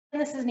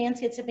This is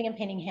Nancy at Sipping and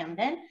Painting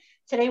Hamden.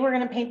 Today we're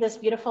going to paint this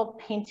beautiful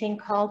painting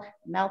called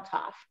Melt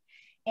Off.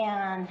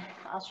 And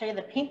I'll show you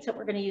the paints that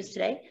we're going to use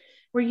today.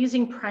 We're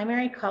using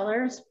primary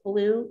colors,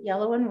 blue,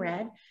 yellow, and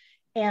red,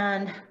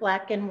 and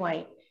black and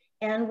white.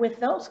 And with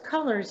those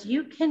colors,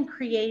 you can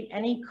create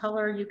any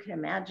color you can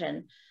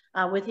imagine,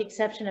 with the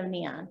exception of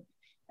neon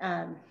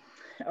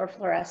or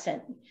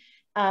fluorescent.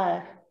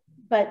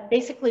 But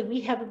basically,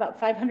 we have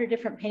about 500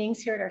 different paintings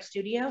here at our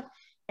studio.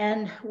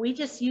 And we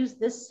just use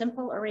this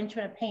simple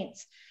arrangement of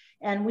paints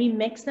and we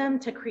mix them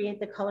to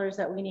create the colors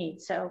that we need.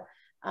 So,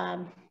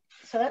 so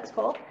that's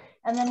cool.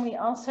 And then we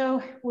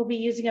also will be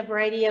using a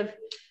variety of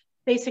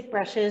basic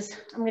brushes.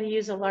 I'm going to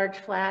use a large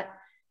flat,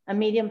 a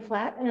medium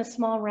flat, and a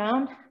small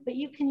round, but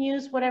you can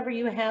use whatever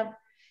you have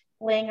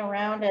laying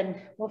around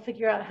and we'll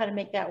figure out how to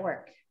make that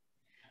work.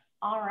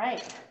 All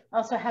right. I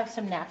also have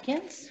some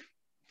napkins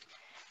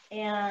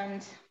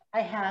and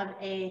I have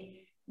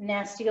a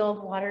nasty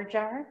old water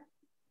jar.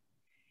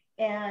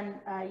 And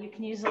you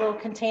can use a little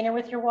container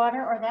with your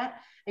water or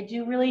that. I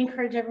do really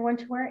encourage everyone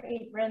to wear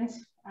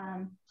aprons.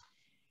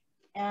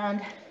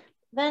 And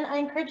then I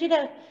encourage you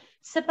to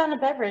sip on a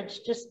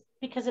beverage just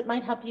because it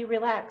might help you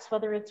relax,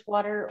 whether it's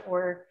water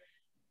or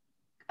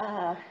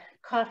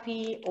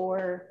coffee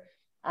or,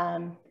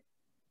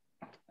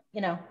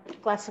 you know, a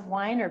glass of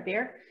wine or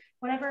beer,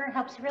 whatever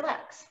helps you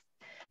relax.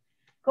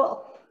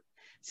 Cool.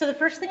 So the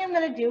first thing I'm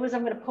going to do is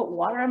I'm going to put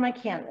water on my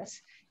canvas.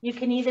 You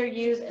can either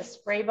use a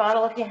spray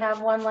bottle if you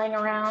have one laying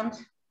around,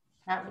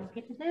 not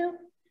easy to do,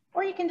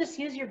 or you can just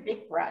use your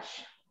big brush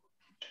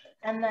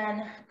and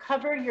then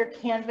cover your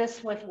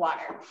canvas with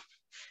water.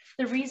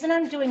 The reason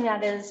I'm doing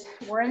that is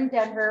we're in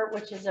Denver,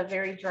 which is a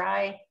very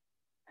dry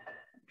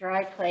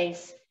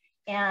place.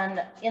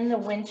 And in the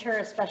winter,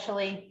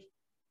 especially,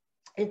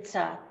 it's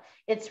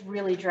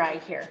really dry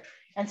here.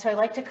 And so I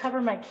like to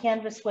cover my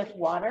canvas with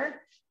water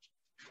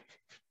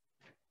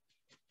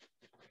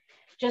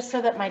just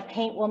so that my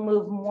paint will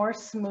move more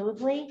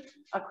smoothly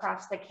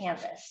across the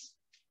canvas.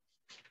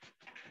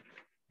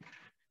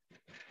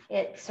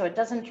 So it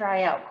doesn't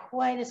dry out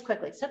quite as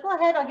quickly. So go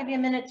ahead, I'll give you a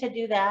minute to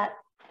do that.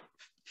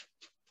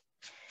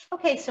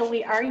 Okay, so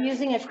we are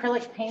using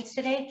acrylic paints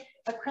today.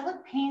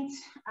 Acrylic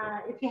paints,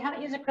 if you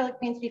haven't used acrylic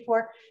paints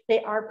before,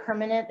 they are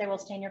permanent. They will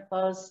stain your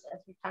clothes, as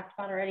we talked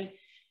about already.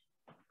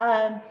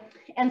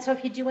 And so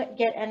if you do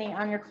get any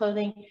on your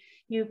clothing,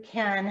 you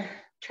can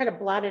try to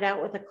blot it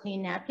out with a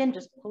clean napkin,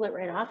 just pull it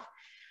right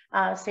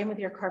off. Same with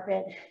your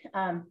carpet.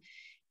 And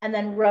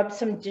then rub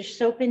some dish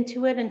soap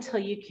into it until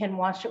you can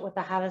wash it with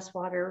the hottest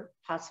water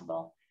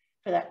possible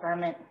for that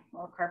garment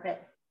or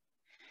carpet.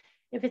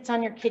 If it's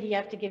on your kitty, you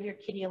have to give your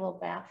kitty a little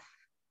bath.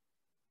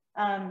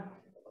 Yeah,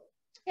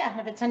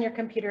 if it's on your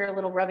computer, a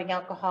little rubbing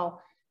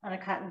alcohol on a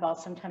cotton ball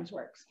sometimes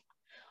works.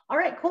 All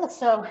right, cool.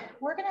 So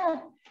we're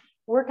gonna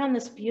work on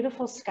this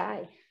beautiful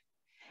sky.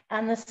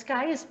 And the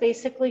sky is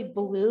basically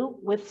blue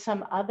with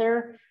some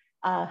other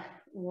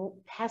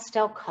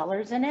pastel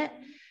colors in it.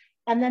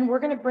 And then we're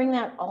going to bring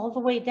that all the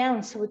way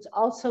down. So it's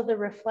also the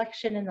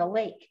reflection in the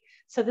lake.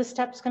 So this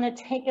step's going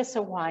to take us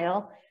a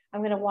while.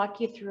 I'm going to walk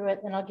you through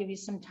it. Then I'll give you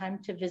some time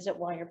to visit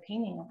while you're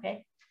painting.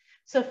 Okay.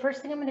 So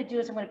first thing I'm going to do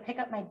is I'm going to pick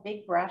up my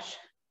big brush.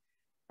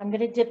 I'm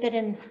going to dip it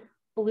in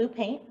blue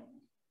paint.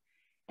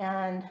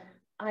 And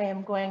I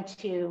am going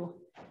to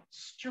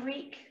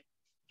streak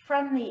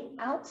from the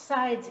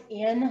outsides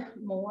in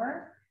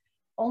more,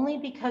 only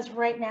because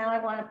right now I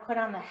want to put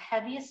on the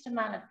heaviest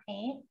amount of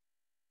paint.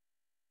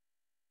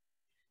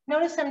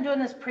 Notice I'm doing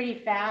this pretty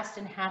fast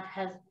and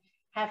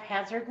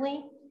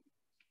haphazardly.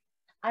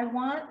 I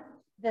want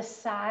the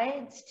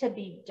sides to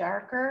be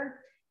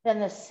darker than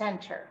the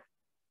center.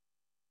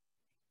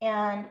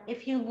 And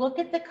if you look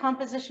at the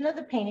composition of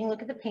the painting,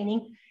 look at the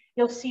painting,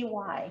 you'll see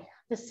why.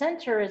 The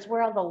center is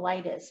where all the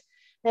light is.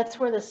 That's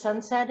where the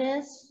sunset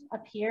is,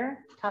 up here,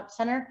 top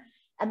center,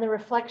 and the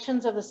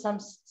reflections of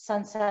the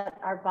sunset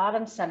are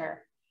bottom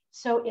center.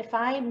 So if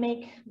I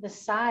make the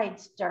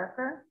sides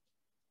darker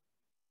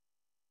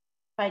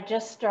by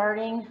just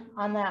starting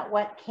on that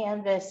wet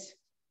canvas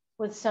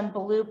with some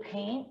blue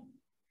paint,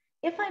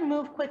 if I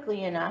move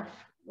quickly enough,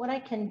 what I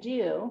can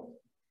do,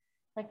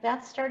 like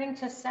that's starting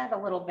to set a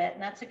little bit,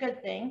 and that's a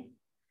good thing,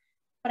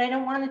 but I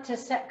don't want it to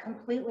set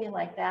completely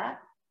like that.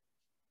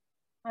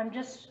 I'm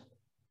just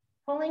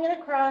pulling it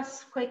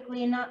across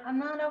quickly, I'm not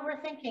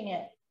overthinking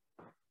it.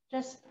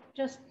 Just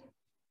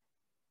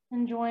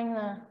enjoying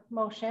the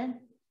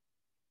motion.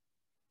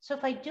 So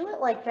if I do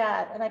it like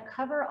that and I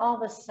cover all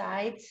the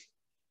sides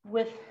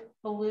with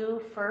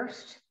blue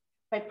first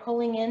by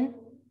pulling in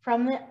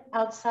from the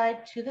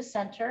outside to the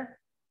center,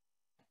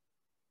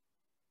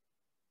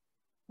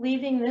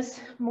 leaving this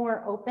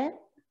more open,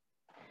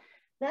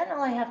 then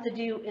all I have to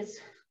do is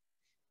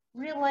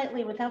real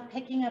lightly, without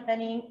picking up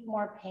any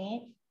more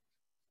paint,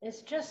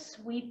 is just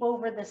sweep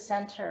over the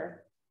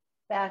center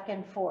back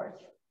and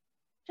forth,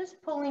 just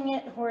pulling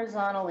it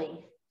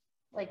horizontally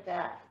like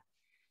that.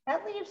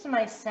 That leaves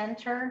my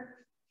center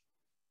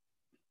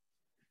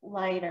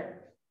lighter.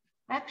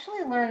 I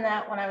actually learned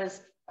that when I was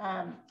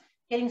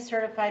getting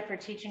certified for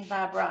teaching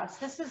Bob Ross.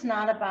 This is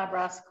not a Bob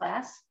Ross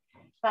class.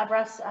 Bob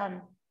Ross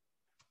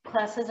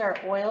classes are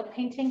oil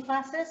painting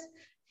classes,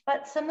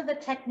 but some of the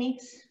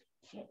techniques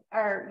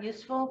are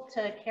useful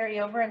to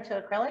carry over into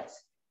acrylics.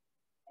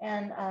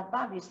 And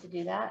Bob used to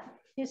do that.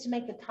 He used to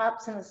make the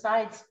tops and the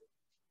sides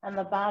and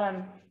the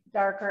bottom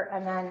darker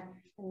and then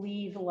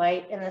leave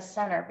light in the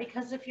center,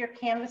 because if your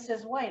canvas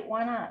is white,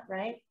 why not,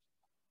 right?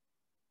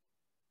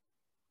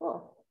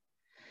 Cool.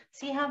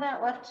 See how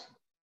that left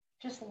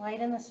just light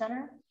in the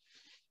center?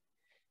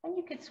 And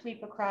you could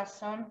sweep across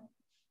some.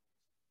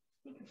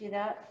 You could do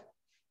that.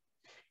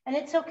 And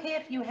it's okay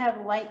if you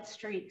have light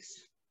streaks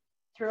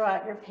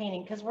throughout your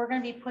painting, because we're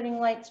going to be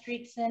putting light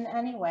streaks in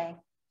anyway.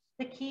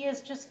 The key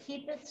is just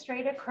keep it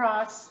straight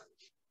across.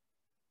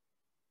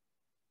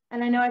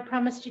 And I know I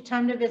promised you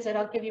time to visit.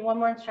 I'll give you one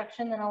more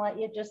instruction, then I'll let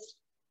you just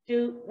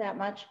do that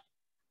much.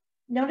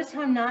 Notice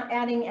how I'm not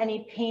adding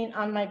any paint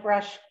on my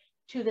brush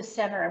to the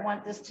center. I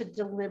want this to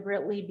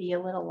deliberately be a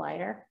little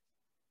lighter.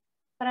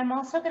 But I'm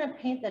also going to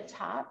paint the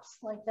tops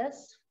like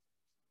this.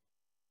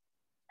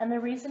 And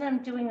the reason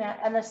I'm doing that,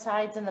 and the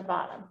sides and the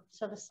bottom.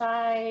 So the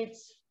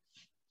sides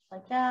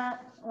like that,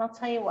 and I'll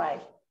tell you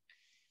why.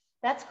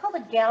 That's called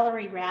a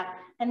gallery wrap.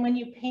 And when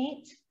you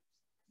paint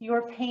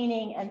your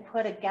painting and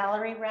put a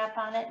gallery wrap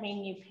on it,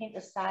 meaning you paint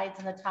the sides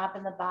and the top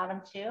and the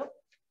bottom too,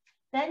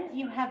 then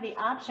you have the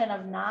option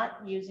of not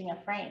using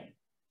a frame.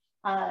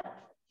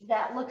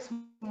 That looks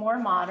more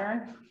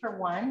modern for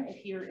one,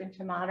 if you're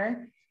into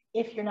modern.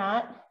 If you're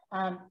not,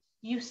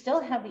 you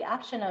still have the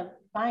option of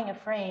buying a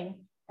frame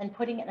and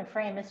putting it in a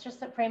frame. It's just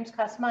that frames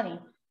cost money.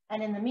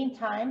 And in the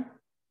meantime,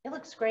 it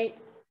looks great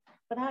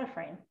without a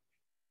frame,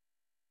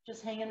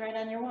 just hanging right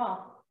on your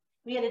wall.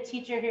 We had a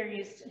teacher here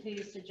who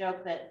used to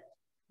joke that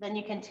then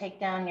you can take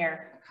down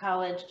your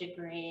college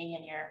degree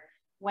and your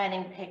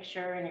wedding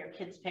picture and your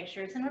kids'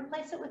 pictures and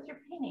replace it with your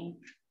painting.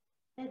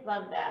 They'd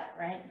love that,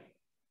 right?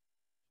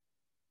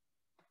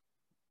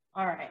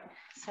 All right,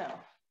 so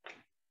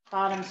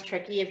bottom's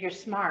tricky. If you're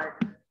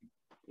smart,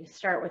 you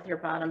start with your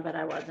bottom, but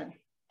I wasn't.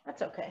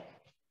 That's okay.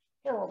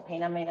 Get a little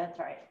paint on me, that's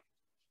all right.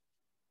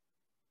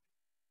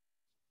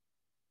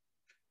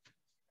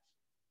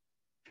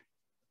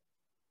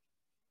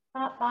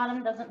 Top,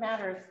 bottom, doesn't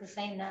matter, it's the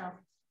same now.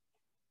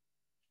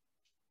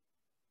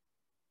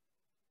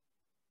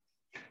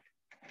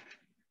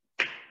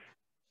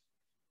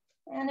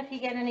 And if you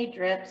get any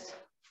drips,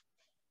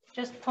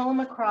 just pull them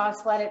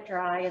across, let it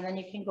dry, and then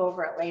you can go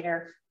over it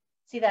later.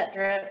 See that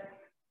drip?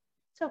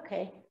 It's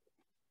okay.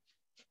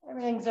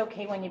 Everything's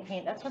okay when you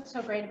paint. That's what's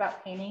so great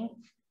about painting,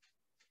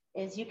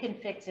 is you can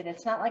fix it.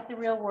 It's not like the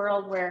real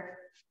world where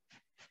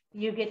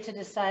you get to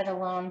decide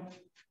alone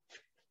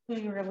who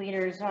your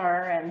leaders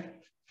are and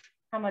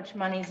how much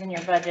money's in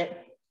your budget.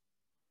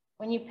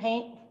 When you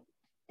paint,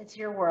 it's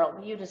your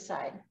world. You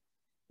decide.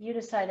 You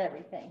decide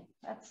everything.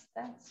 That's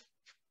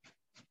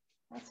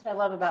what I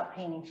love about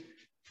painting.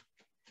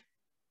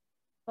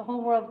 The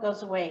whole world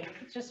goes away.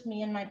 It's just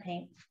me and my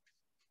paint.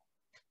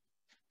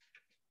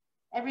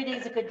 Every day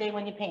is a good day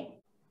when you paint.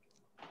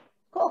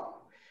 Cool.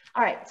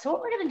 All right, so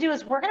what we're gonna do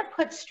is we're gonna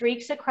put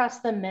streaks across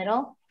the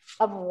middle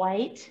of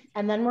white,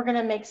 and then we're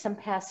gonna make some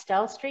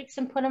pastel streaks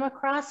and put them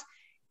across,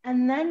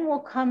 and then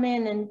we'll come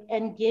in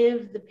and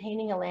give the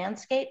painting a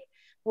landscape.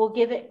 We'll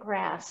give it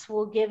grass,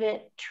 we'll give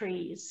it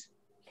trees,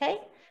 okay?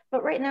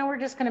 But right now we're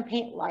just gonna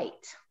paint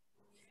light.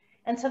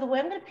 And so the way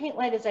I'm gonna paint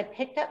light is I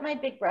picked up my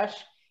big brush,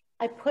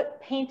 I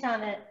put paint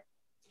on it,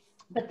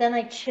 but then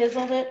I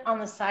chiseled it on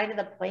the side of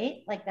the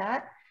plate like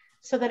that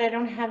so that I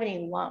don't have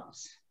any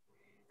lumps.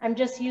 I'm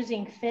just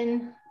using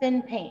thin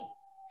paint.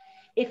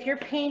 If your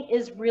paint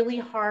is really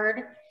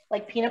hard,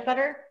 like peanut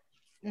butter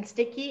and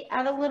sticky,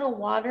 add a little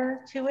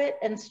water to it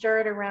and stir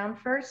it around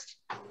first.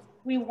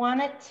 We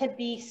want it to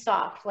be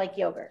soft like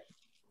yogurt,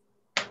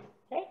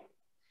 okay?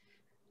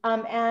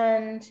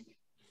 And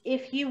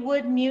if you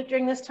would mute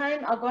during this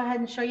time, I'll go ahead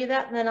and show you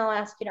that, and then I'll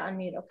ask you to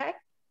unmute, okay?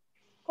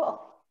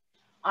 Cool.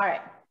 All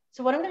right,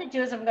 so what I'm gonna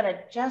do is I'm gonna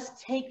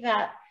just take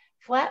that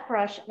flat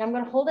brush and I'm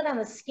gonna hold it on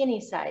the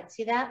skinny side.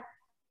 See that?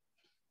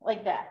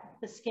 Like that,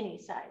 the skinny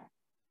side.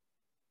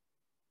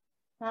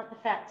 Not the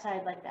fat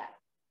side like that.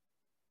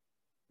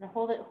 I'm gonna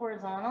hold it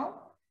horizontal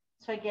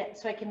so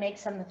I can make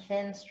some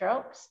thin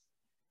strokes.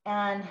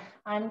 And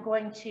I'm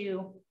going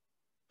to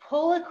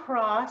pull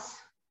across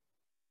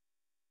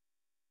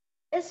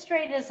as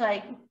straight as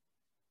I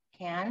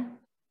can.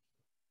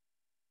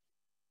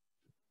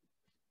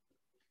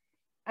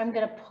 I'm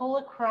gonna pull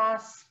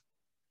across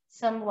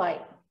some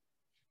light.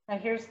 Now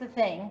here's the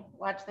thing,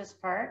 watch this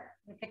part.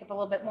 Let me pick up a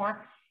little bit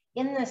more.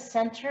 In the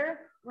center,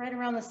 right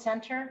around the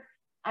center,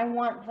 I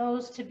want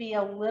those to be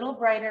a little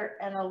brighter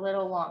and a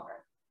little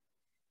longer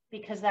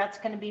because that's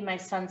gonna be my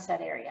sunset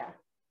area.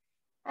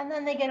 And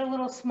then they get a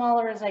little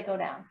smaller as I go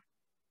down.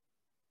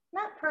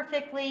 Not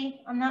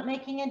perfectly, I'm not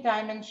making a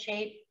diamond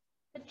shape,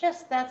 but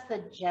just that's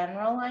the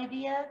general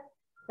idea,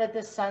 that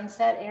the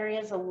sunset area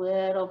is a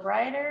little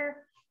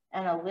brighter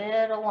and a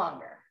little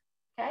longer,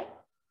 okay?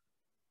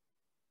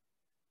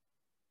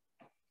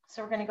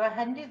 So we're gonna go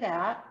ahead and do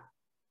that.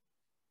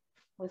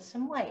 with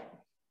some white.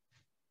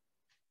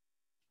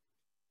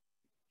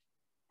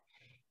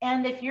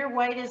 And if your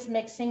white is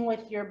mixing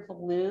with your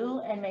blue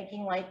and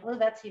making light blue,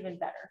 that's even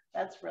better.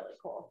 That's really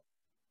cool.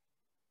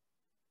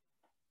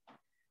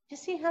 Do you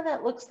see how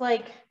that looks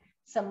like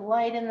some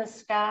light in the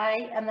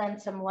sky and then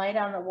some light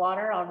on the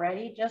water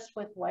already just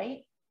with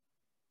white?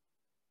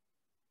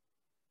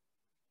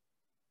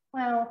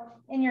 Well,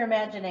 in your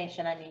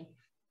imagination, I mean.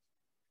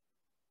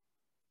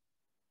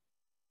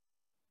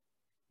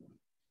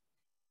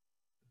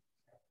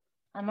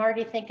 I'm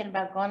already thinking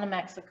about going to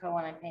Mexico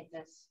when I paint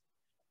this.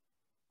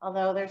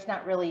 Although there's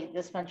not really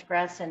this much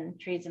grass and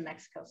trees in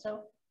Mexico.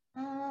 So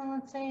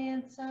let's say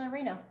it's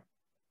Reno.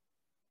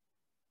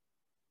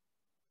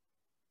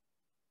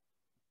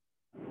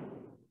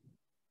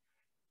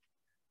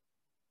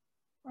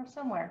 Or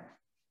somewhere.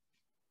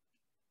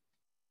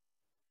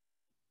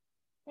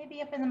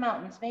 Maybe up in the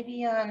mountains,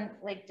 maybe on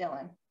Lake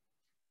Dillon.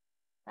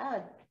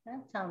 Oh, that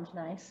sounds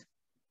nice.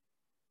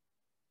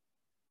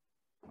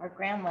 Or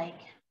Grand Lake.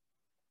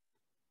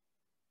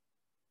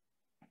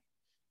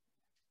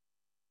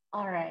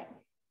 All right.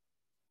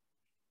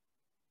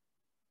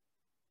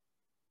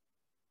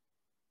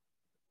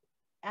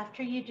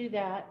 After you do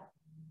that,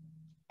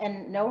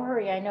 and no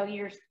hurry, I know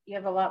you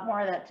have a lot more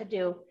of that to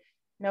do,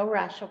 no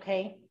rush,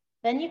 okay?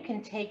 Then you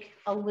can take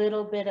a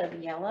little bit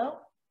of yellow.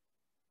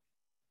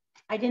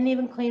 I didn't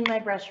even clean my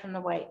brush from the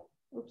white.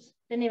 Oops,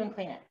 didn't even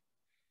clean it.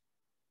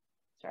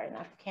 Sorry,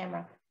 knocked the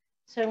camera.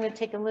 So I'm gonna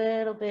take a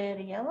little bit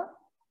of yellow,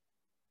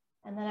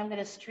 and then I'm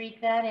gonna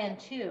streak that in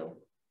too,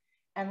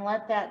 and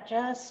let that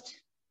just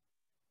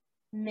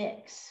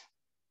mix.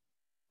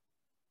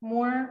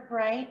 More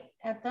bright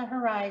at the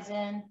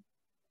horizon,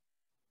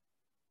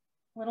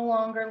 a little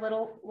longer,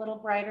 little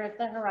brighter at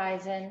the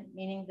horizon,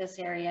 meaning this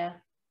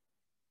area.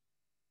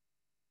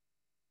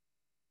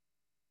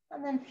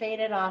 And then fade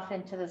it off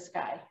into the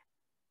sky.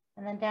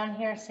 And then down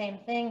here, same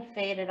thing,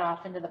 fade it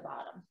off into the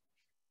bottom.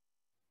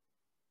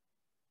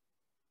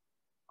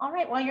 All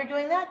right, while you're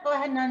doing that, go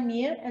ahead and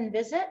unmute and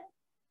visit.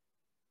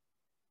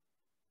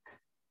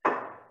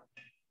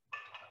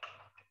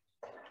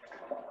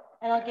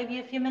 And I'll give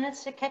you a few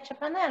minutes to catch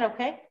up on that,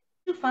 okay?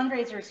 Do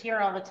fundraisers here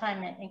all the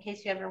time in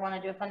case you ever want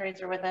to do a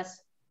fundraiser with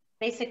us.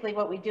 Basically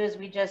what we do is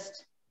we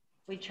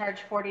charge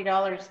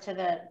 $40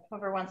 to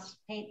whoever wants to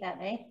paint that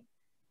day.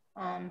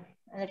 And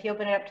if you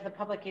open it up to the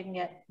public, you can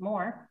get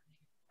more.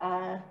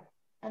 And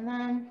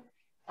then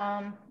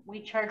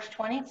we charge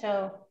 20,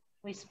 so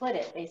we split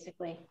it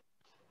basically.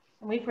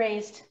 And we've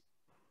raised,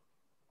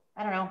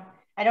 I don't know,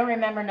 I don't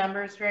remember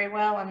numbers very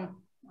well.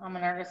 I'm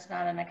an artist,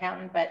 not an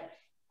accountant, but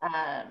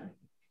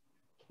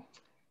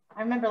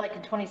I remember like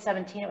in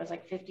 2017, it was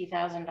like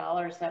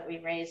 $50,000 that we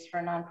raised for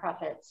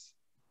nonprofits.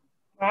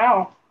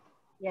 Wow.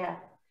 Yeah.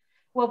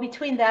 Well,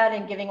 between that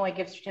and giving away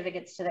gift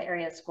certificates to the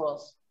area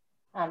schools,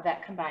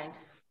 that combined.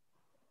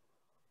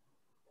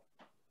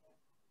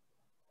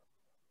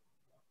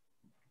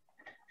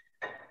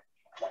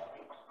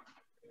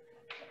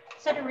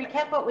 So to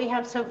recap what we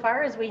have so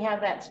far is we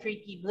have that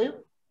streaky blue,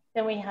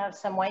 then we have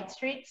some white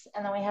streaks,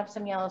 and then we have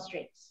some yellow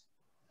streaks.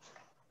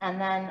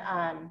 And then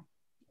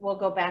we'll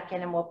go back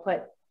in and we'll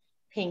put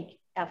pink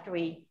after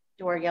we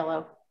do our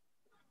yellow.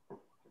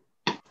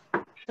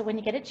 So when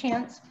you get a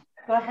chance,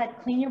 go ahead,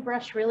 clean your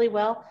brush really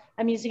well.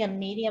 I'm using a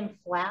medium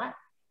flat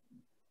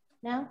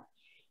now.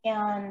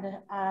 And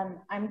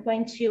I'm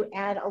going to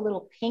add a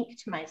little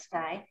pink to my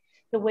sky.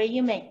 The way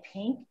you make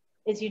pink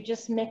is you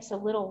just mix a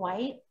little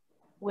white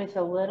with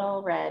a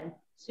little red.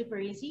 Super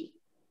easy.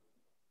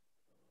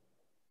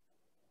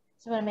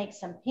 So I'm gonna make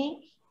some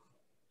pink.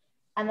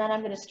 And then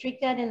I'm gonna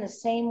streak that in the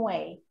same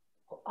way,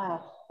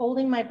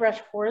 holding my brush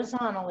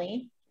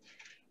horizontally.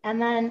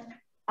 And then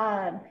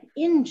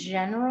in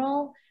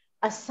general,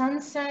 a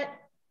sunset,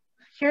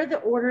 here are the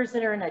orders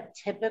that are in a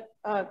typical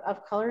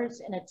of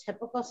colors in a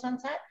typical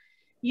sunset.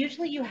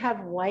 Usually you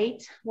have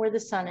white where the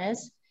sun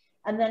is,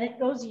 and then it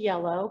goes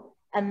yellow,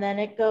 and then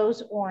it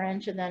goes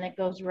orange, and then it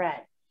goes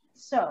red.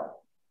 So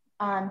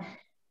I'm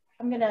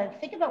gonna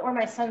think about where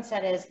my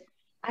sunset is.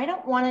 I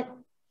don't want it,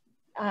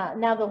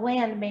 now the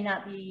land may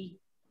not be,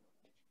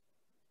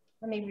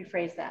 let me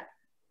rephrase that.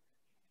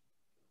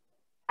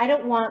 I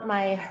don't want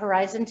my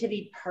horizon to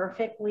be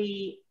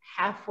perfectly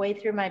halfway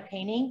through my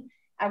painting.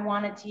 I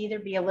want it to either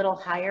be a little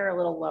higher or a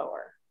little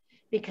lower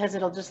because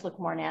it'll just look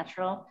more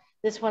natural.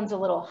 This one's a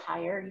little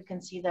higher. You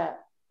can see the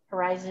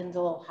horizon's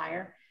a little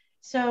higher.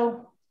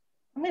 So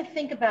I'm gonna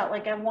think about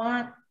like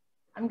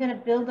I'm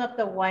gonna build up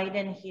the white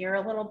in here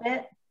a little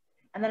bit.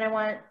 And then I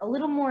want a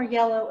little more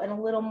yellow and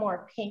a little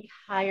more pink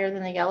higher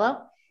than the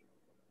yellow.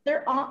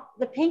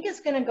 The pink is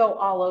gonna go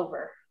all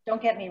over,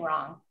 don't get me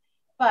wrong.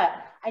 But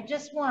I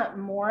just want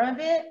more of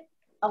it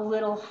a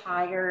little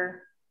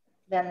higher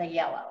than the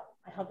yellow.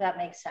 I hope that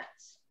makes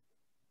sense.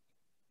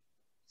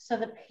 So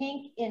the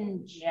pink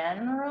in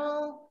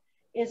general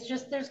is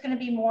just, there's gonna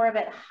be more of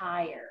it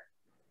higher.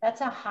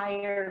 That's a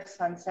higher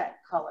sunset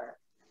color.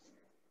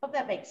 Hope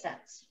that makes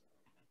sense.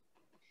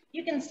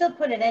 You can still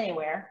put it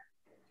anywhere,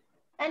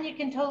 and you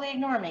can totally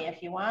ignore me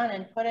if you want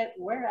and put it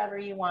wherever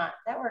you want.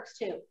 That works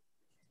too.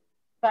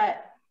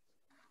 but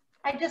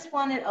I just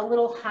want it a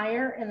little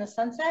higher in the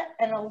sunset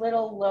and a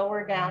little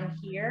lower down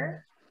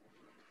here,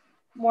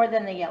 more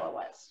than the yellow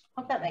was.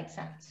 Hope that makes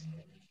sense.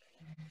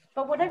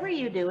 But whatever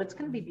you do, it's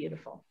going to be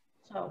beautiful.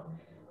 So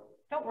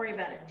don't worry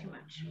about it too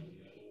much.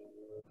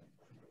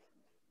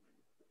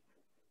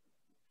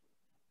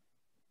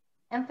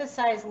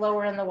 Emphasize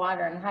lower in the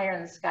water and higher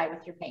in the sky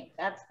with your paint.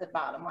 That's the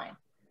bottom line.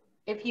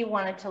 If you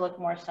want it to look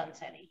more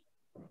sunsetty.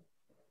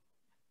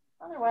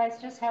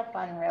 Otherwise, just have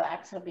fun and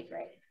relax. It'll be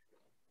great.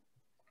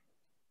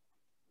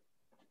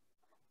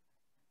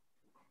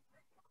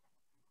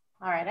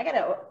 All right, I got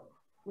to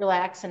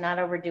relax and not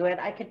overdo it.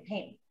 I could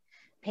paint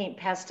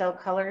pastel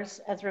colors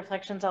as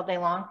reflections all day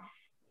long.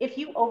 If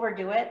you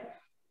overdo it,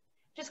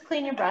 just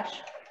clean your brush.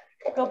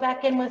 Go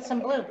back in with some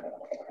blue.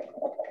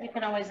 You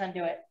can always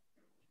undo it.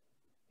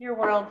 Your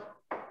world,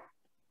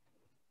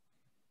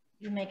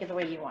 you make it the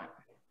way you want.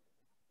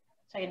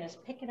 So I can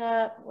just pick it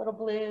up, a little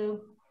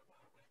blue.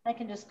 I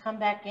can just come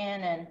back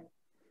in and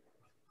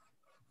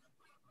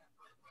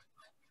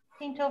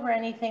paint over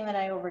anything that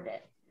I overdid.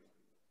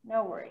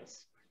 No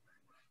worries.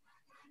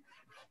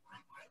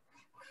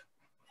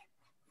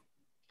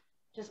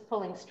 Just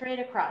pulling straight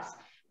across.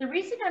 The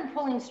reason I'm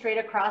pulling straight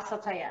across, I'll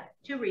tell you,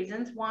 two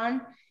reasons.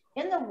 One,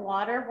 in the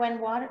water, when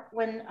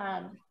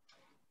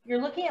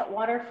you're looking at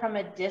water from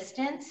a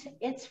distance,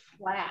 it's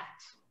flat.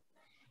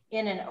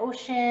 In an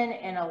ocean,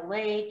 in a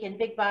lake, in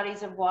big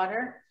bodies of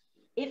water,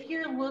 if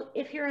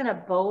you're in a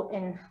boat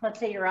and let's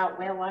say you're out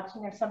whale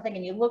watching or something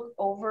and you look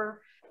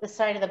over the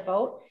side of the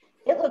boat,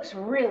 it looks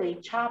really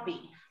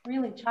choppy,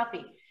 really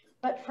choppy.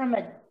 But from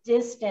a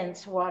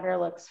distance, water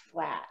looks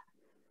flat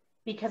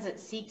because it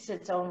seeks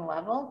its own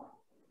level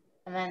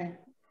and then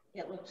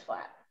it looks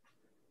flat.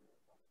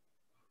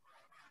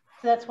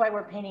 So that's why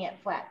we're painting it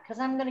flat, because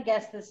I'm going to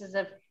guess this is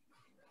a,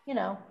 you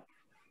know,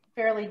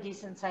 fairly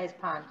decent sized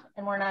pond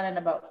and we're not in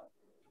a boat.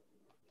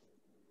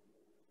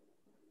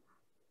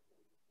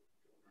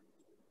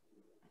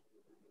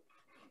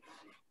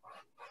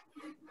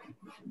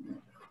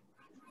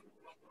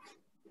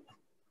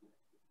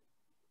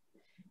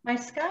 My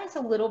sky's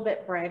a little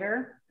bit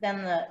brighter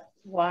than the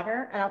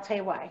water, and I'll tell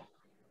you why.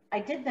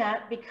 I did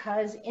that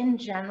because in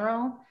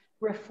general,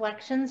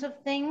 reflections of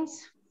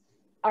things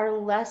are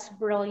less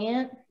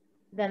brilliant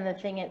than the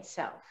thing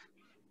itself.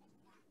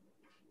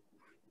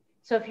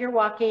 So if you're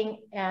walking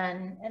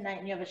and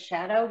you have a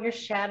shadow, your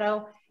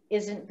shadow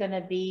isn't going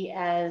to be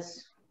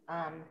as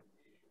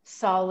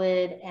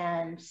solid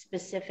and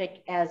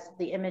specific as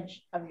the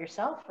image of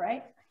yourself,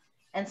 right?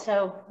 And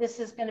so this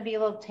is going to be a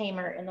little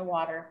tamer in the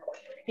water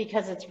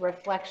because it's a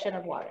reflection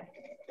of water,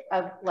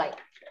 of light.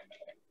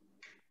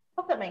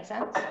 Hope that makes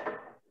sense.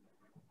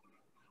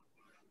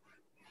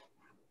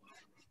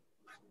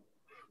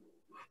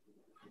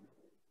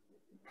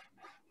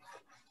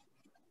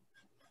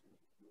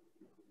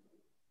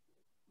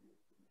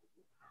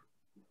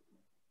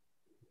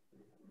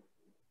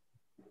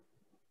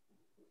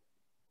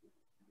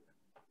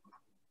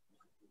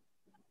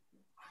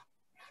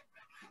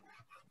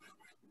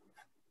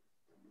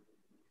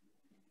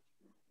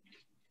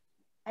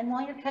 And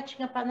while you're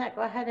catching up on that,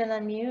 go ahead and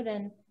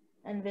unmute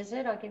and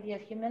visit. I'll give you a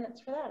few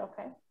minutes for that,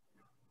 okay?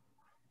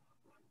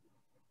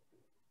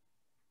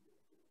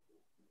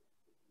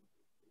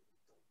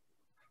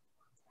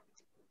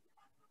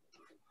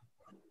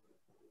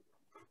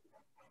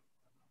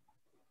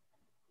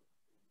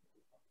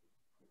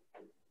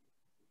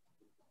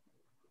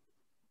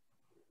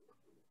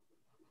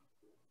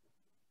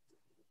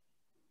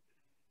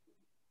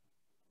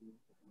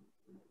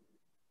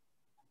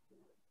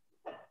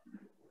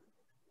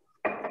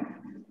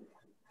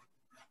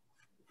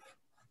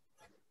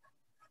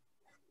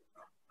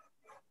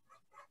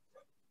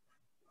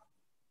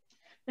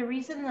 The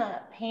reason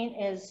the paint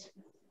I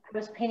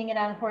was painting it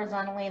on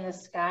horizontally in the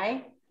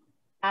sky,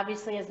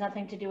 obviously has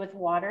nothing to do with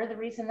water. The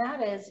reason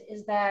that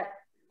is that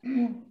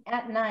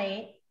at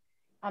night,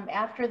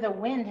 after the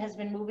wind has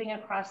been moving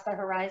across the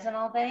horizon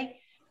all day,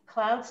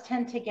 clouds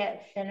tend to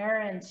get thinner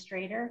and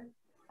straighter.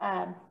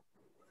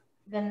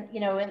 Then,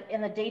 you know,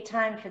 in the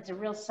daytime, if it's a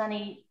real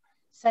sunny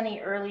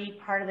early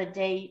part of the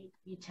day,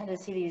 you tend to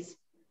see these,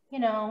 you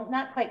know,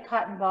 not quite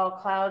cotton ball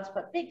clouds,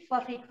 but big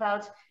fluffy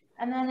clouds.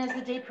 And then as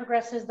the day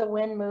progresses, the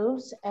wind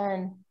moves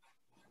and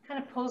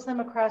kind of pulls them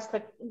across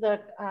the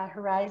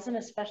horizon,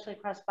 especially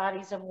across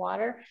bodies of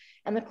water.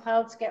 And the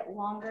clouds get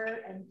longer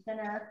and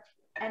thinner.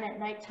 And at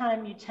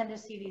nighttime, you tend to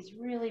see these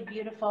really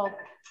beautiful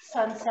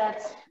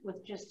sunsets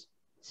with just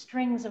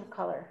strings of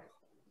color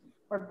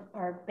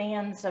or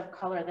bands of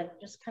color that are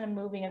just kind of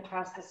moving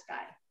across the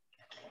sky.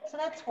 So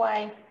that's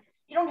why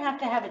you don't have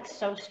to have it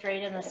so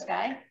straight in the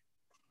sky.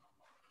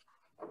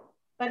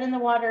 But in the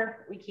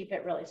water, we keep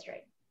it really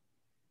straight.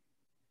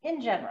 In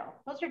general,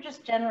 those are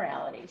just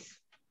generalities.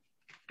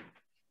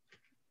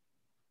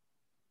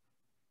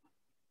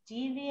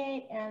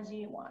 Deviate as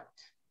you want.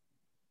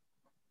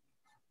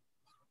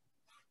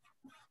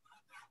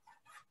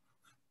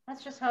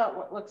 That's just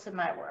how it looks in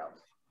my world.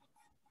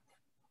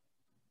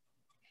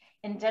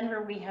 In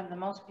Denver, we have the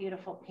most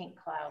beautiful pink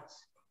clouds.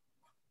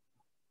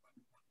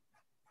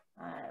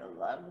 I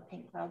love the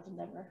pink clouds in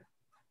Denver.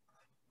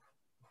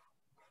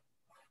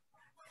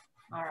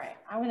 All right,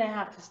 I'm gonna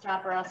have to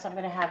stop or else I'm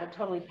gonna have a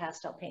totally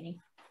pastel painting.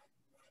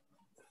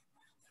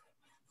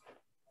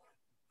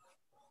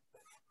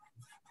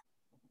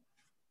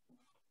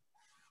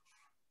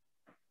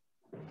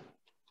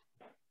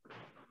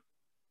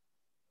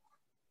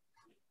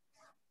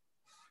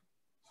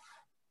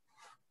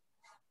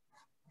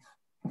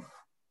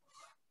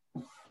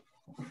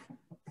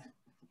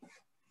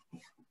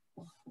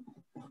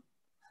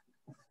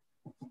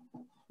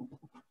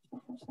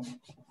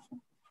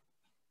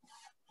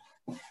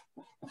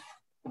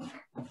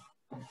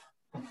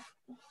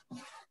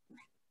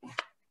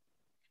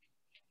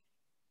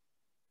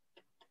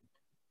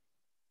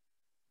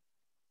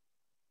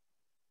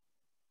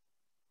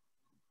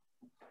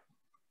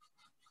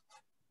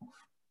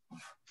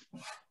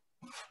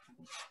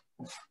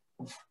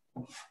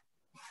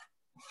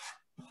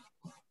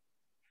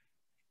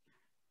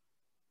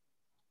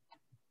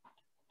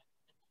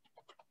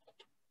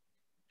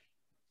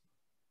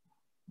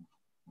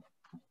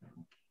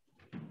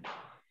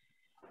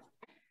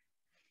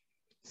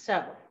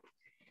 So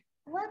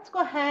let's go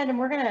ahead and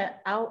we're gonna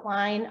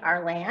outline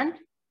our land.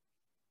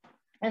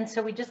 And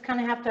so we just kind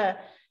of have to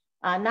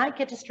not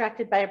get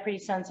distracted by a pretty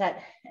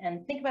sunset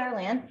and think about our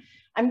land.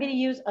 I'm gonna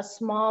use a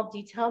small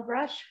detail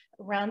brush,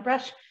 a round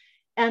brush.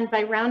 And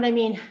by round, I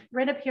mean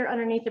right up here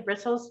underneath the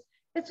bristles.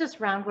 It's just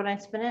round when I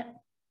spin it.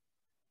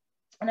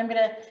 And I'm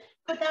gonna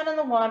put that in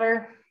the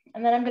water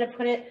and then I'm gonna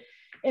put it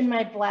in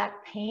my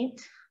black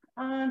paint.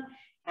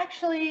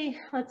 Actually,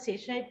 let's see,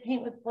 should I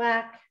paint with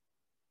black?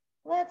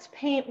 Let's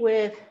paint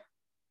with,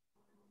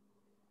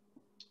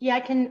 yeah,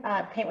 I can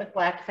paint with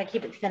black if I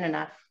keep it thin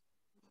enough.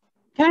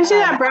 Can I see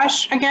that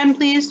brush again,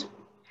 please?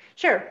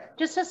 Sure,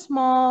 just a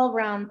small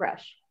round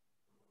brush.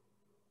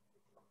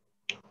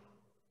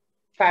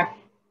 Okay.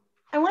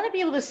 I want to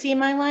be able to see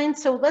my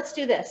lines, so let's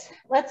do this.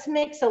 Let's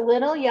mix a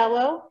little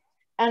yellow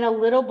and a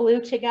little blue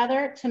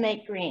together to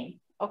make green,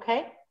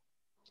 okay?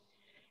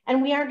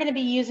 And we are going to be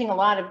using a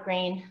lot of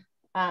green.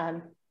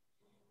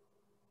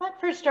 But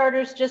for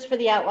starters, just for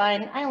the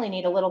outline, I only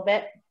need a little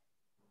bit.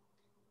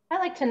 I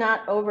like to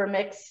not over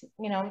mix,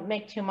 you know,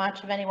 make too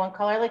much of any one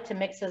color. I like to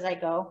mix as I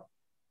go.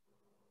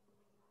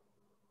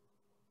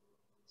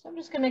 So I'm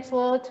just gonna mix a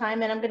little at a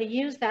time and I'm gonna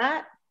use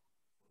that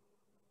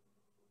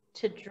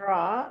to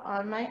draw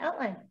on my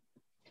outline.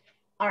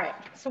 All right,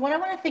 so what I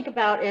wanna think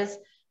about is,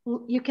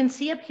 you can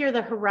see up here,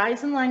 the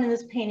horizon line in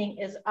this painting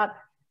is up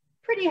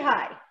pretty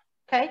high,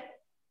 okay?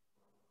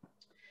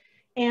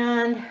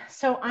 And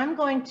so I'm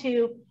going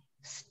to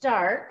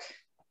start,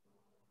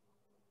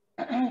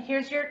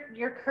 here's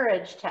your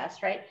courage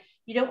test, right?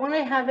 You don't want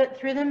to have it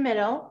through the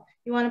middle.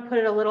 You want to put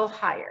it a little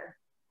higher,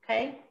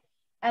 okay?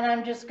 And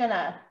I'm just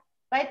gonna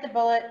bite the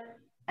bullet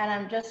and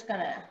I'm just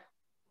gonna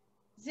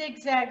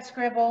zigzag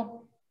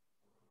scribble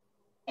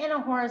in a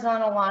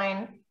horizontal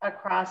line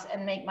across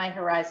and make my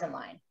horizon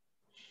line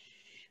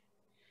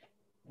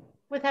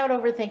without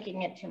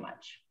overthinking it too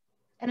much.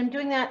 And I'm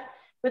doing that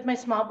with my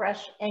small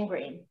brush and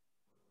green.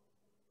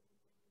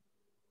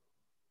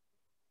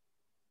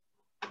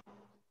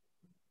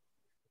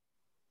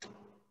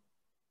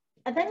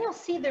 And then you'll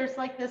see there's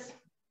like this,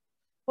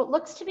 what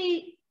looks to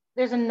be,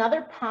 there's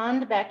another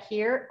pond back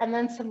here and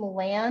then some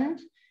land.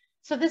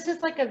 So this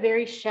is like a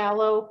very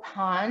shallow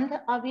pond,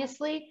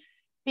 obviously,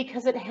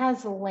 because it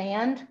has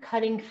land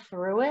cutting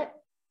through it.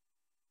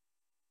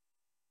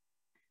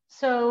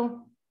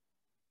 So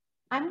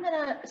I'm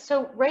gonna,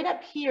 so right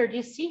up here, do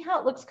you see how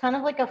it looks kind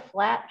of like a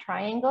flat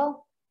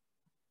triangle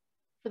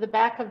for the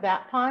back of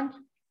that pond?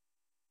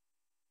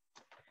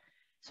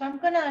 So I'm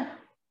gonna,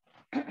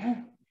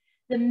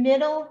 the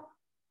middle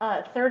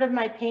third of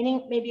my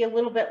painting, maybe a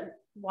little bit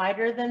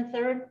wider than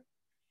third,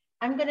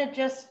 I'm gonna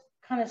just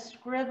kind of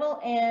scribble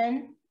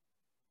in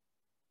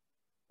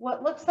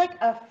what looks like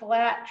a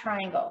flat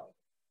triangle.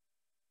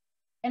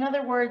 In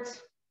other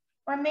words,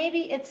 or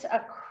maybe it's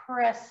a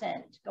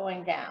crescent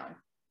going down,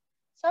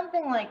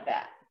 something like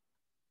that.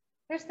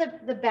 Here's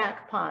the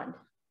back pond.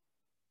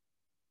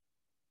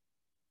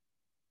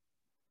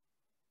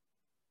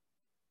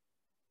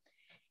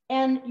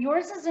 And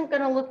yours isn't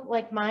going to look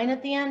like mine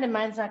at the end, and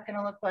mine's not going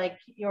to look like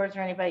yours or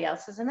anybody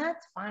else's, and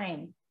that's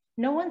fine.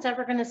 No one's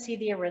ever going to see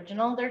the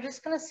original. They're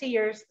just going to see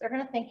yours. They're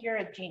going to think you're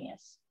a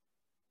genius.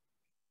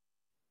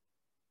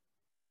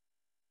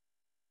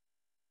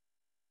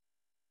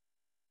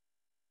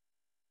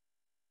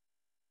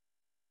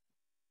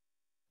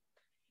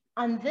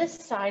 On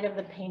this side of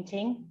the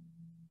painting,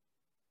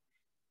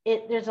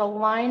 there's a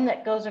line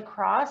that goes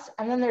across,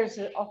 and then there's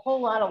a whole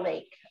lot of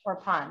lake or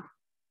pond,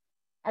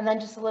 and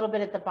then just a little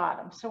bit at the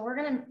bottom. So we're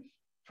gonna,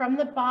 from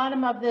the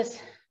bottom of this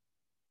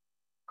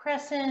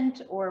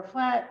crescent or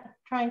flat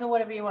triangle,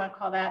 whatever you want to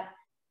call that,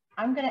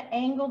 I'm gonna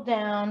angle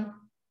down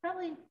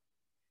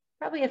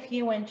probably a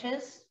few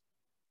inches,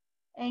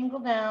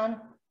 angle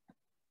down.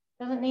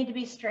 Doesn't need to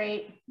be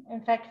straight.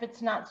 In fact, if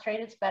it's not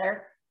straight, it's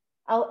better.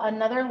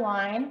 Another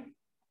line.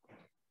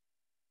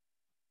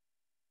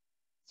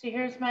 So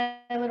here's my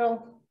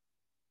little,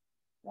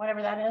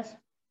 whatever that is.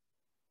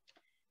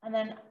 And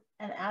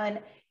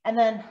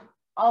then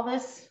all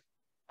this,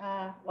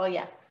 well,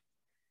 yeah.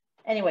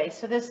 Anyway,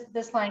 so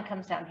this line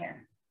comes down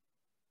here.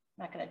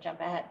 I'm not going to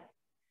jump ahead.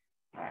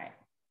 All right.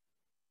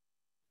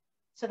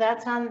 So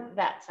that's on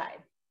that side,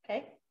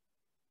 okay?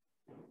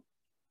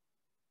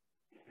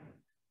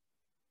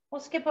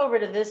 We'll skip over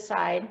to this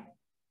side.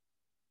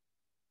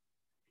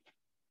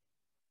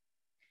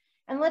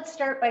 And let's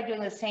start by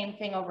doing the same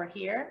thing over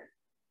here.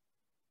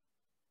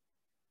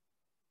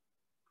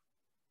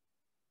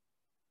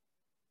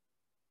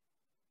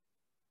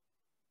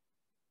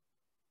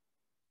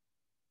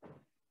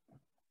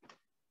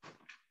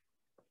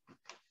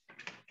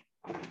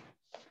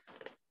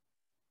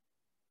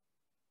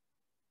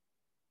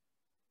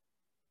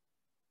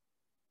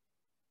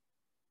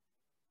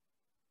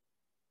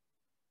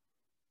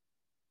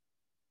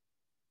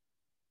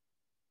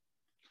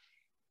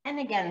 And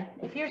again,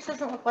 if yours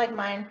doesn't look like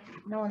mine,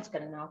 no one's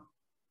gonna know.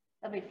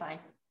 That'll be fine.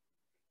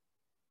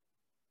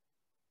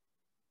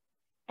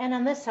 And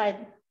on this side,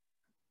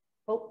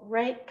 oh,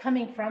 right,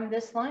 coming from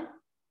this line,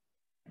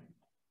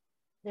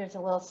 there's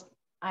a little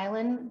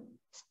island,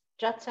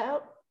 juts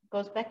out,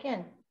 goes back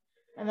in,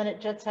 and then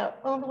it juts out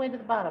all the way to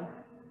the bottom.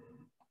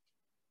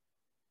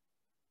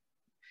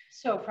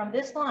 So from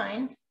this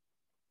line,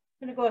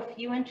 I'm gonna go a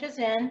few inches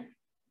in.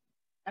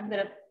 I'm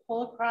gonna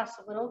pull across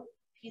a little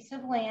piece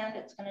of land.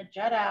 It's gonna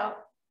jut out,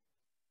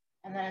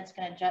 and then it's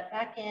gonna jut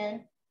back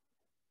in,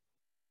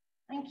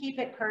 and keep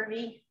it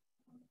curvy.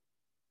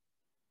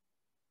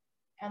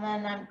 And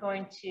then I'm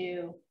going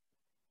to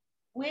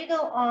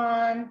wiggle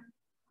on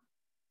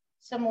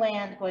some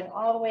land going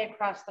all the way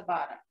across the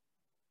bottom.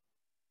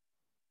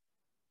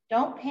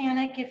 Don't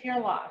panic if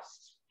you're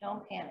lost.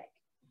 Don't panic.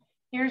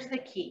 Here's the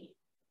key.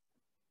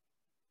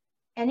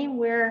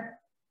 Anywhere,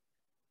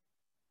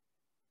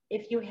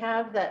 if you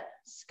have the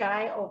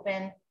sky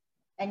open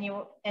and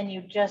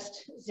you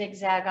just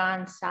zigzag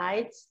on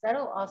sides,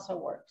 that'll also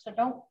work. So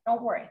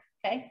don't worry,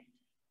 okay?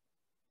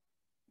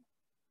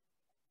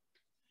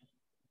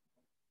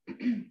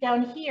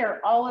 Down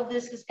here, all of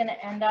this is going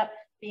to end up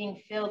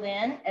being filled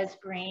in as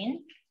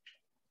green.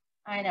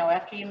 I know,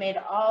 after you made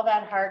all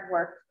that hard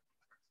work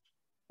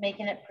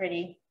making it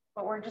pretty,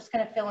 but we're just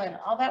going to fill in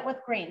all that with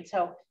green.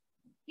 So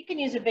you can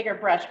use a bigger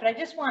brush, but I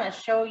just want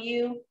to show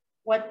you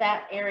what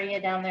that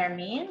area down there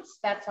means.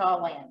 That's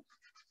all land.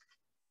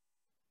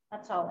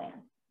 That's all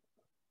land.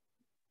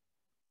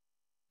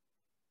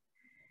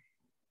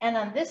 And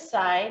on this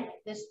side,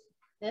 this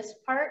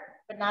part,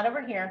 but not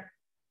over here,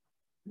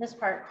 this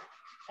part,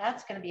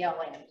 that's going to be all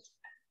land.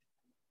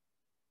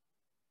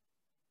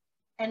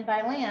 And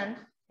by land,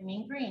 I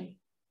mean green.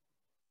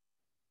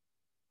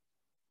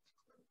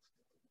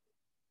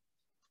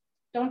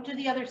 Don't do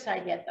the other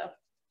side yet, though.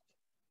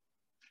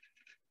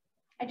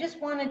 I just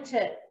wanted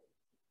to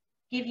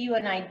give you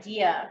an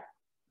idea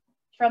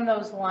from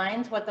those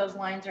lines, what those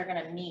lines are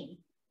going to mean.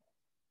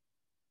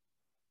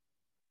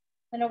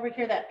 Then over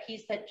here, that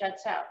piece that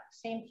juts out,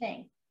 same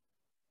thing.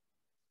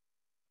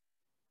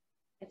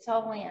 It's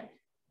all land.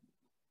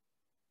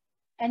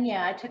 And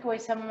yeah, I took away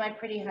some of my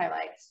pretty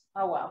highlights.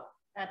 Oh well,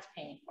 that's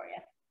painting for you.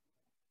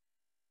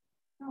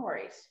 No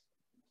worries.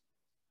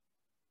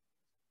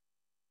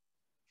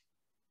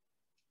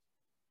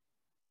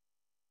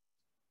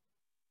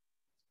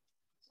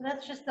 So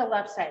that's just the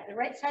left side. The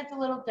right side's a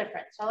little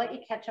different. So I'll let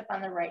you catch up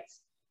on the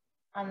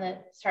on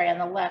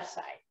the left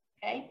side,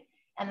 okay?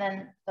 And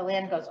then the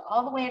land goes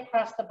all the way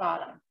across the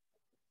bottom.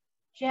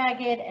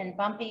 Jagged and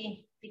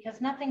bumpy because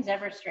nothing's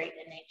ever straight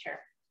in nature.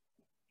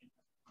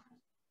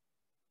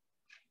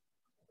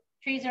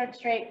 Trees aren't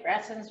straight,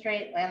 grass isn't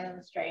straight, land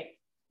isn't straight,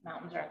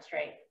 mountains aren't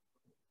straight.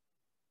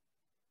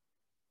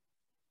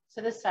 So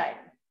this side,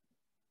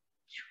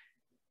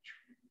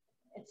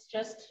 it's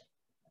just a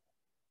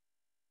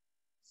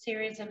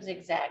series of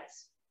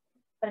zigzags,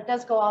 but it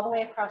does go all the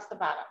way across the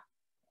bottom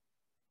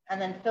and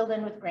then filled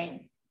in with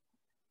green.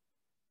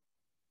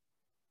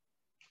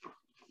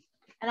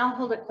 And I'll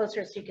hold it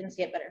closer so you can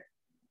see it better.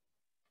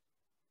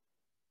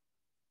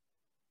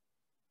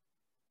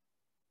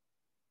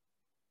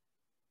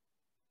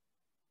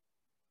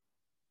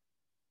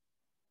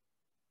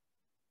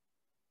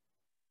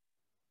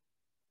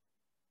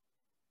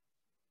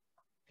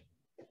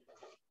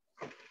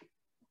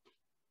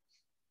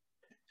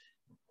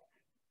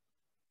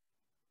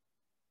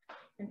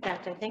 In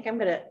fact, I think I'm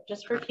gonna,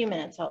 just for a few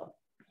minutes, I'll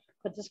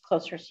put this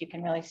closer so you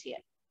can really see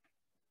it.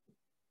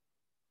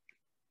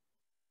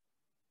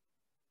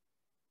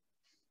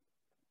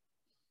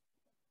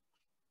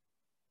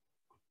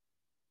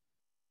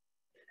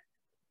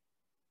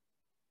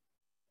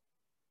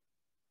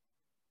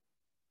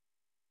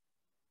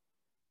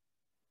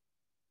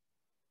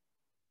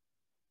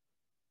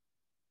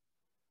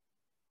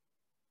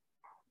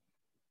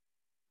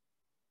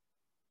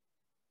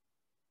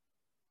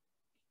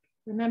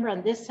 Remember,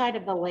 on this side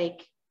of the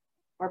lake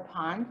or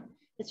pond,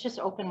 it's just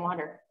open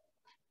water.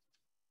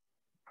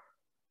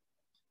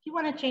 If you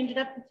want to change it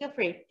up, feel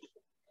free.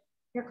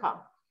 Your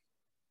call.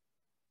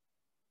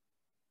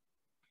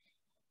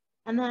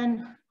 And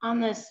then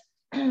on this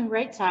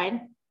right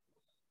side,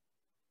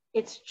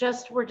 it's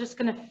just, we're just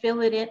gonna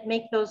fill it in,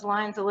 make those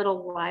lines a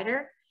little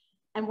wider.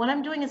 And what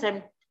I'm doing is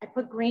I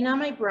put green on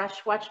my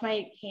brush, watch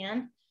my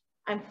hand.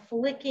 I'm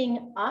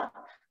flicking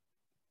up,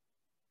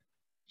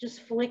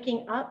 just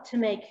flicking up to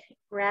make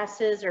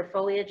grasses or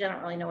foliage. I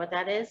don't really know what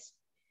that is.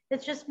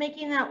 It's just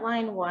making that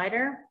line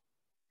wider,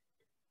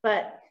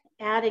 but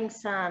adding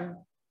some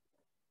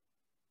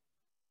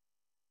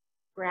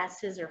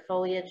grasses or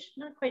foliage.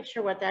 Not quite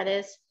sure what that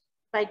is.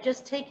 By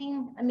just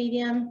taking a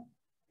medium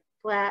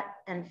flat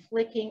and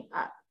flicking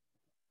up.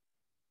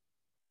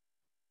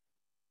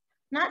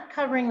 Not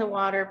covering the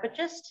water, but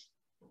just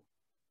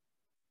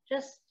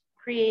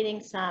creating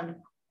some,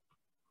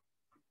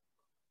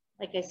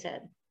 like I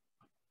said,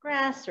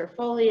 grass or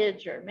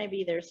foliage, or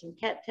maybe there's some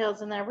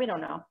cattails in there. We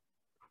don't know.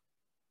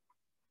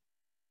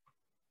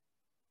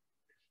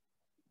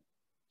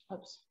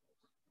 Oops,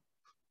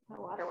 my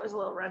water was a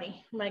little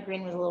runny. My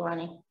green was a little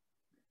runny.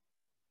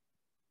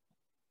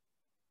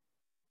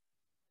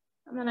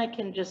 And then I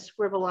can just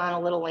scribble on a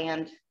little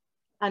land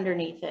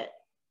underneath it.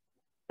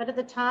 But at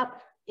the top,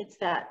 it's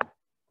that,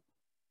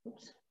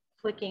 oops,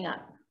 flicking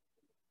up.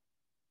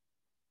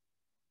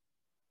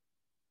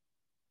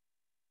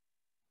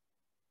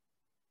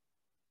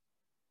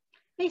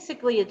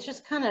 Basically, it's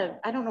just kind of,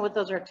 I don't know what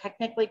those are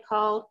technically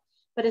called,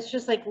 but it's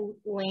just like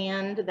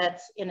land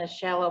that's in a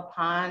shallow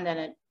pond. And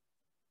it,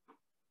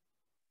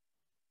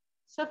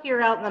 so if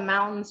you're out in the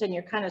mountains and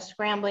you're kind of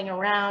scrambling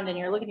around and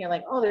you're looking, you're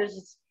like, oh,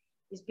 there's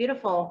these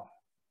beautiful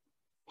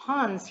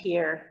ponds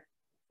here.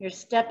 You're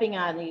stepping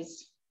on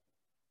these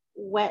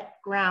wet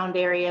ground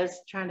areas,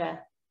 trying to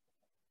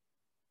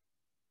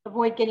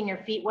avoid getting your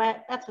feet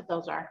wet. That's what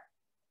those are.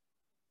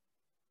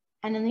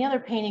 And in the other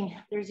painting,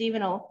 there's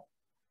even a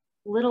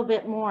little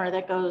bit more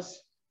that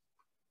goes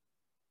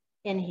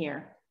in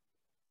here.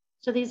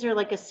 So these are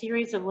like a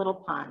series of little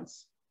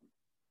ponds.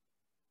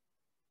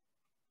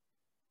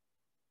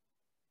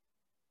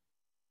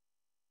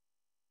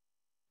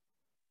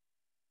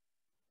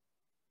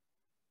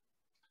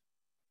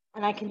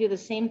 And I can do the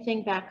same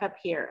thing back up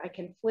here. I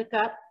can flick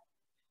up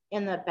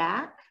in the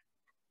back.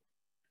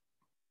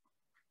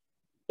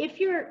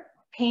 If your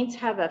paints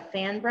have a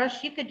fan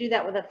brush, you could do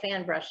that with a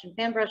fan brush, and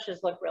fan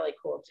brushes look really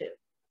cool too.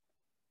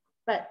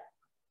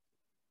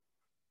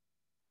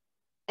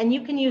 And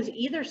you can use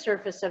either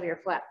surface of your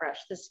flat brush,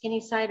 the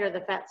skinny side or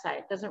the fat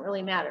side, doesn't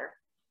really matter.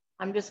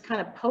 I'm just kind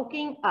of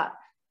poking up.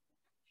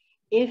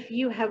 If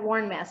you have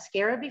worn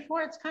mascara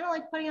before, it's kind of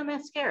like putting on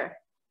mascara.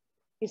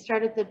 You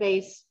start at the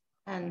base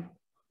and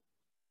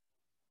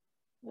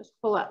just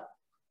pull up.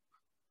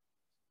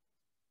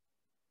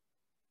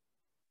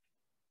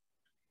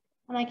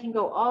 And I can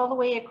go all the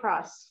way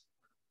across.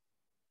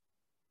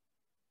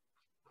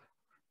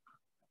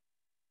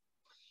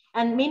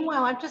 And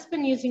meanwhile, I've just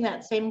been using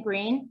that same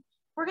green.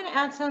 We're going to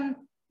add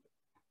some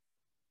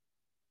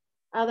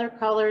other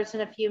colors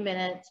in a few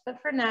minutes,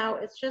 but for now,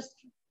 it's just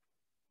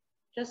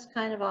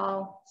kind of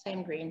all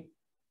same green.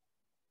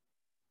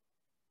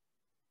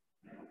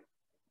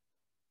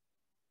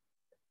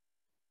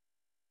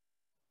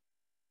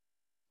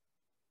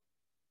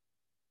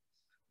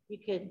 You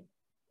could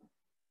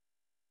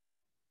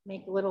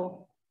make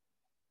little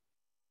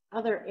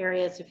other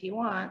areas if you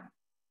want.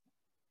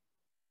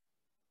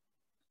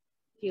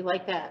 If you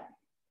like that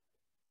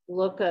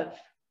look of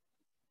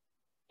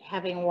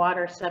having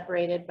water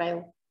separated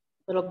by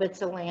little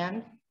bits of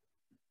land,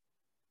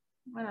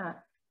 why not?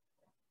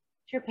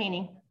 It's your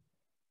painting.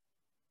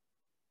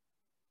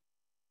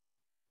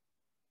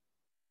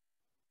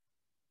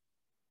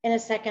 In a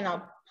second,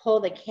 I'll pull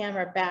the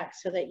camera back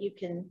so that you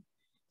can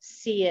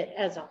see it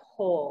as a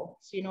whole.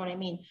 So you know what I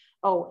mean?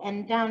 Oh,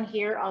 and down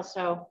here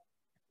also,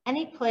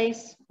 any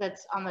place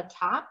that's on the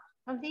top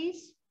of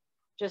these,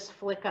 just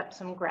flick up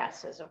some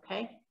grasses,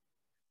 okay?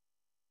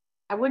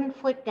 I wouldn't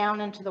flick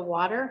down into the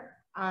water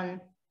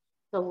on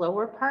the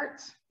lower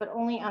parts, but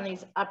only on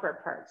these upper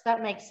parts.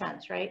 That makes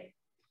sense, right?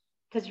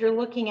 Because you're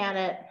looking at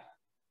it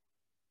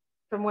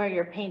from where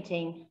you're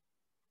painting,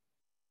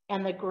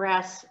 and the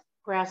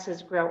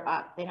grasses grow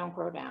up, they don't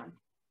grow down.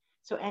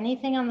 So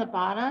anything on the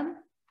bottom,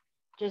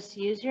 just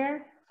use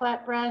your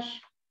flat brush,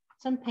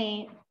 some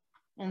paint,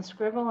 and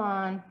scribble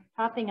on,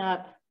 popping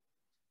up,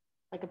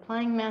 like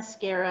applying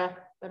mascara,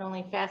 but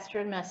only faster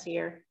and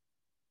messier.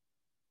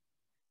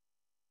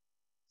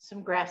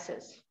 Some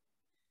grasses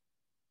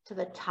to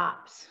the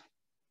tops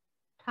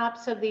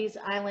of these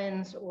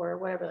islands, or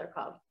whatever they're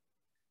called,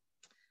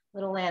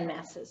 little land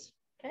masses,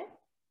 okay?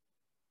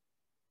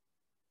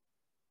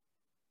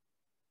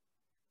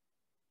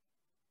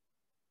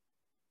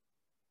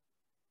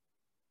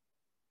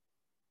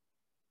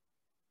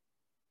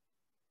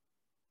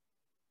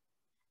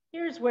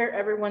 Here's where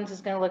everyone's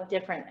is going to look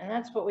different, and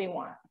that's what we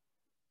want.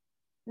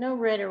 No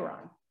right or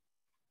wrong.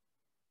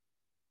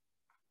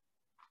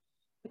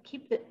 But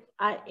keep the,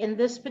 in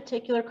this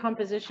particular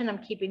composition, I'm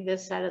keeping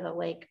this side of the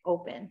lake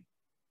open.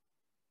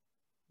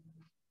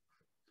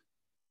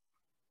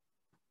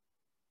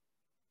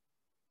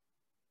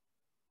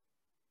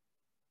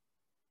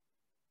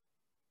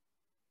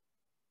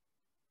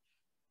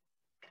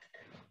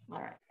 All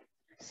right,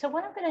 So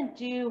what I'm gonna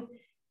do,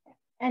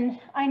 and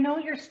I know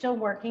you're still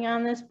working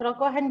on this, but I'll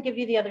go ahead and give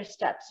you the other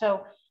steps.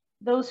 So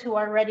those who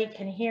are ready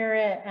can hear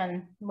it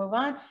and move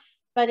on.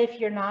 But if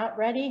you're not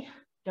ready,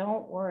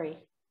 don't worry.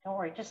 Don't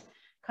worry, just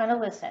kind of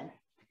listen.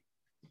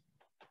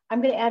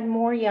 I'm gonna add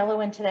more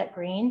yellow into that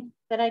green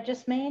that I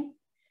just made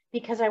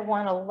because I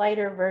want a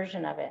lighter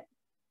version of it.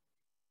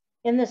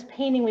 In this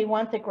painting, we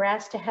want the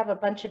grass to have a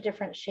bunch of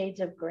different shades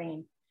of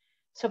green.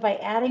 So by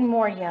adding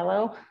more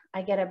yellow,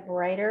 I get a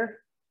brighter,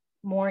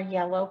 more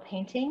yellow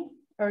painting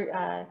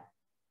or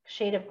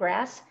shade of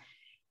grass.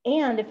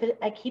 And if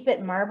I keep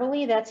it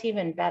marbly, that's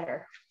even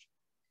better.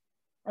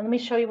 And let me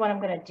show you what I'm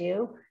gonna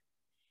do.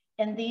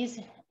 In these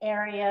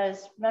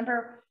areas,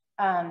 remember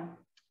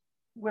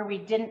where we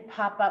didn't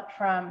pop up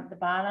from the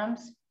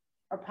bottoms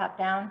or pop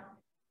down?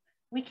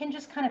 We can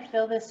just kind of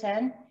fill this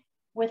in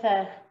with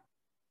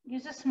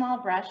use a small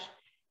brush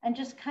and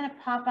just kind of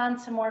pop on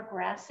some more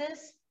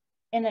grasses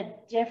in a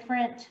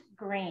different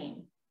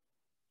green.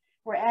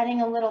 We're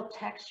adding a little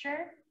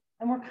texture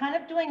and we're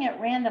kind of doing it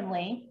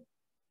randomly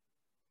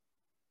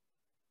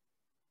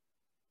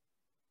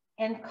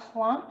in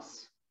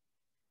clumps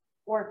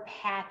or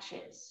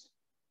patches.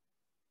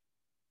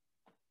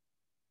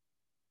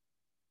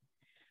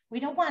 We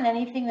don't want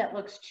anything that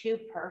looks too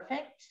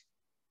perfect.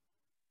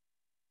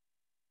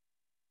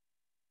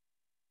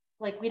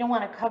 Like we don't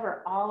want to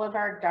cover all of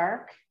our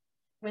dark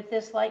with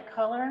this light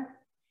color.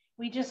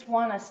 We just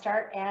want to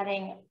start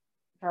adding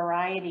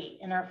variety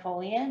in our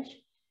foliage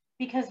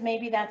because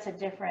maybe that's a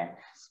different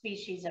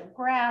species of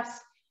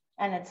grass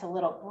and it's a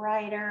little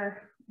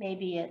brighter.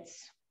 Maybe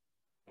it's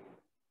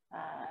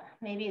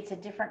a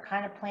different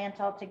kind of plant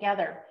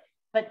altogether,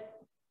 but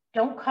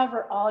don't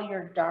cover all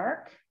your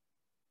dark.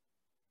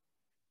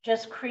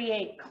 Just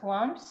create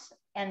clumps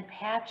and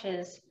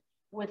patches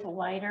with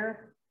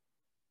lighter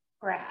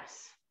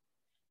grass.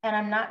 And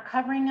I'm not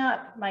covering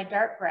up my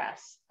dark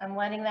grass. I'm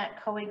letting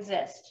that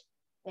coexist.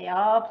 They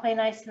all play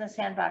nice in the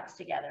sandbox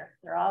together.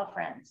 They're all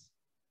friends.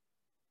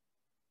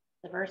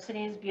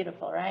 Diversity is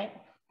beautiful, right?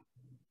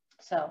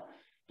 So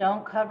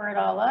don't cover it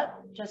all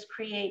up. Just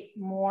create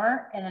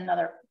more in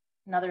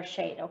another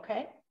shade,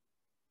 okay?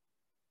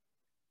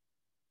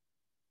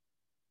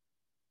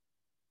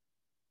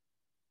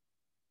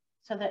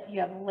 So that you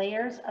have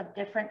layers of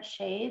different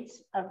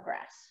shades of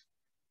grass.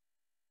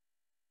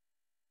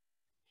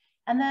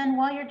 And then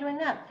while you're doing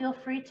that, feel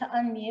free to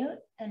unmute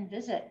and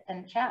visit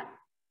and chat.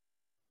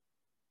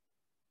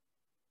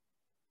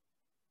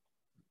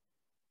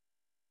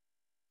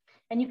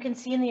 And you can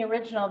see in the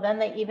original, then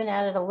they even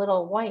added a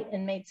little white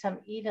and made some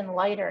even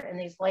lighter in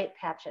these light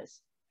patches.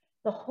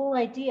 The whole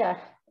idea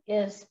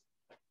is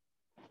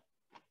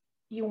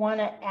you want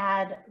to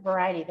add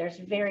variety. There's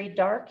very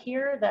dark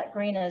here. That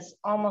green is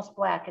almost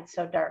black. It's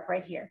so dark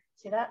right here.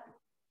 See that?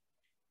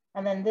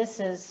 And then this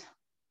is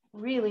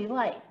really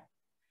light.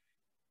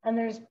 And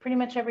there's pretty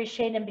much every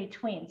shade in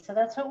between. So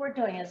that's what we're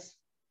doing is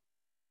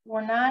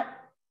we're not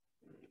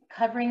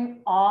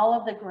covering all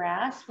of the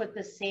grass with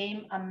the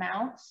same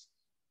amounts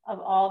of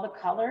all the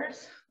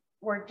colors.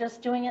 We're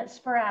just doing it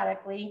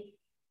sporadically,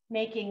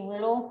 making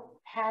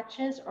little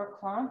patches or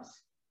clumps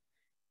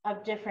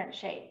of different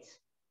shades.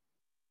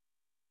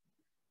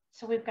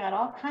 So we've got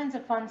all kinds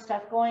of fun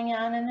stuff going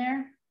on in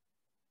there.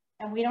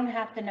 And we don't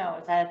have to know,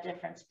 is that a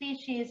different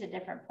species, a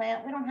different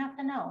plant? We don't have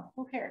to know,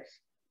 who cares?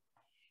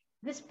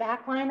 This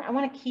back line, I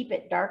want to keep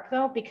it dark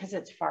though, because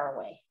it's far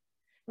away.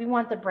 We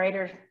want the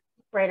brighter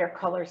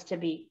colors to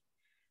be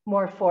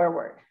more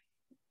forward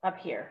up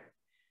here.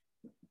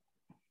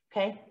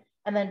 Okay,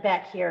 and then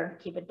back here,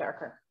 keep it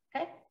darker,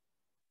 okay?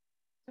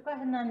 So go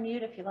ahead and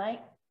unmute if you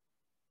like.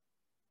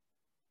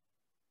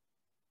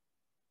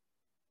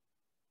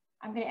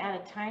 I'm gonna add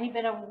a tiny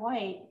bit of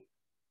white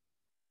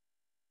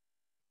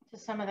to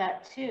some of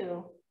that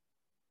too.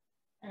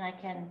 And I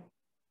can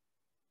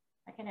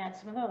add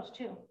some of those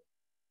too.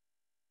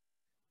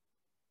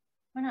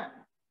 Why not?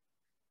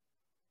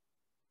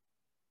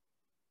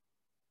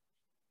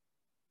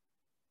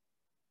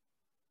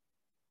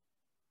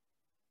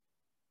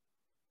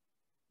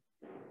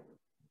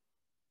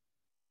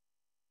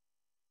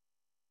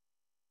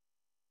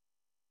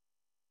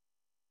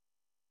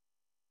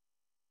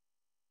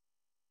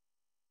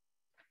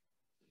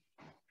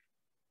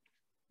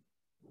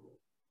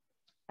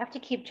 I have to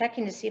keep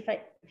checking to see if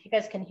you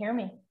guys can hear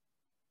me.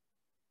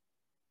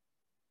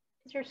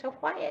 Because you're so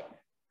quiet.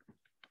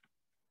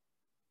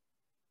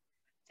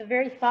 It's a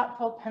very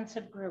thoughtful,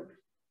 pensive group.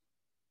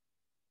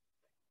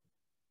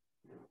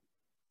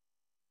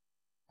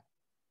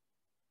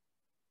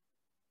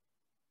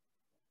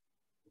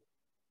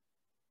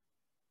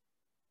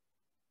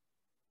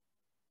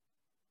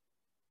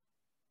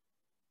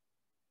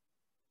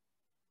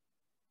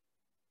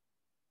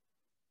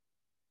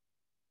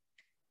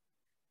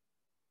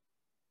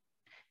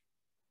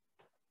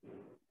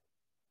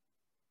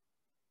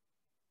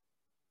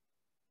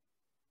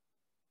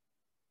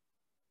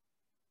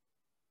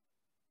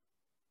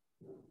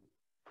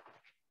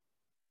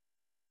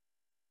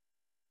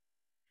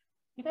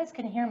 You guys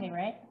can hear me,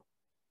 right?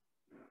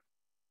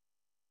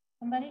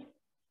 Somebody?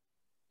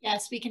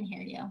 Yes, we can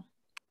hear you.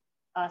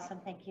 Awesome,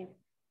 thank you.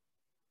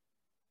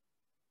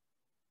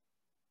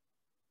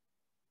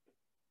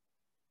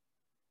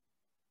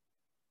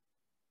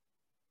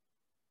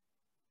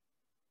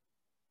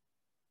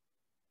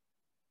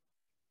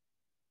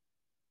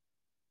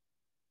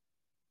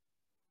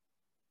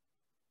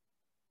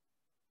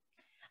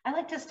 I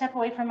like to step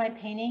away from my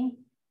painting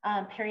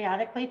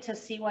periodically to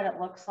see what it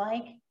looks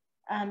like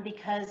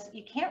because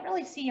you can't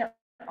really see your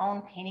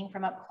own painting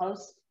from up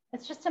close.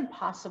 It's just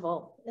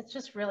impossible. It's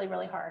just really,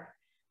 really hard.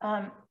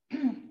 And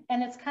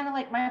it's kind of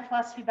like my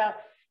philosophy about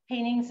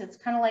paintings. It's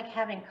kind of like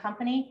having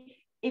company.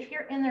 If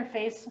you're in their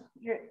face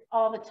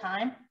all the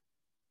time,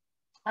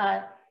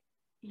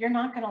 you're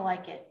not going to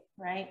like it,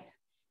 right?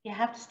 You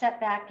have to step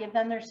back, give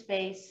them their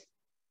space.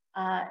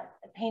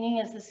 Painting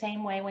is the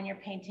same way when you're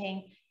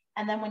painting.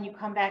 And then when you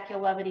come back,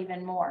 you'll love it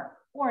even more,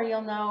 or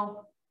you'll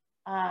know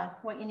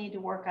what you need to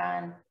work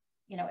on,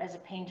 you know, as a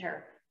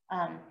painter.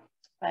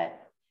 But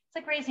it's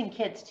like raising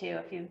kids too.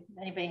 If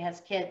anybody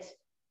has kids,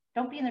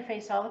 don't be in their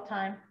face all the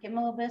time. Give them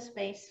a little bit of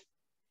space.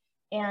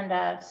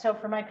 And so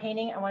for my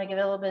painting, I want to give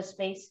it a little bit of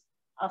space.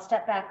 I'll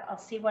step back. I'll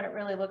see what it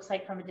really looks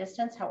like from a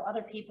distance, how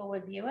other people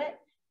would view it.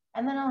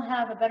 And then I'll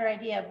have a better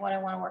idea of what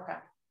I want to work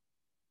on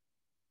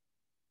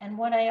and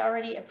what I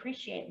already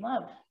appreciate and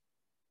love.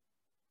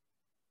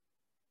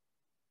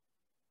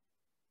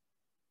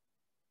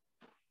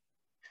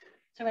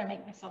 So I'm going to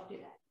make myself do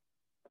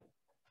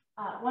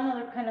that. One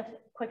other kind of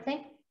quick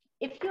thing.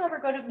 If you ever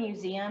go to a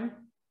museum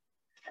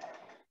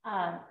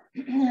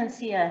and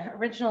see an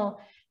original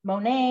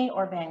Monet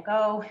or Van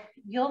Gogh,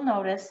 you'll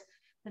notice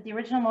that the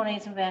original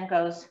Monets and Van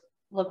Goghs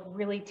look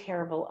really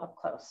terrible up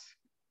close,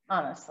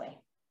 honestly.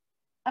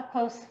 Up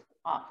close,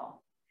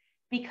 awful.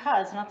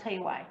 Because, and I'll tell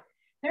you why,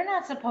 they're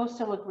not supposed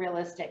to look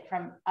realistic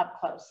from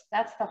up close.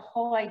 That's the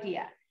whole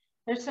idea.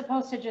 They're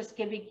supposed to just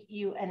give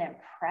you an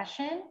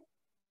impression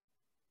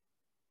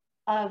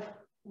of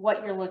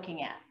what you're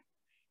looking at.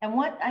 And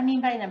what I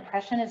mean by an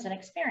impression is an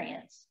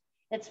experience.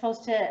 It's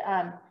supposed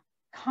to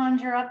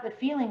conjure up the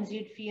feelings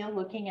you'd feel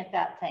looking at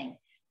that thing,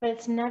 but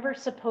it's never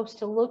supposed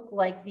to look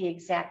like the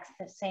exact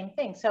same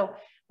thing. So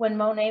when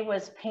Monet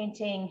was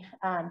painting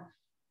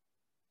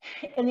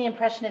in the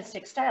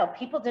Impressionistic style,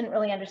 people didn't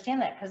really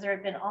understand that because there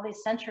had been all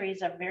these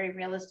centuries of very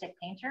realistic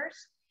painters.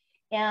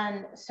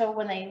 And so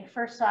when they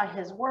first saw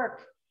his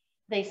work,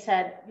 they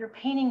said, your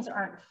paintings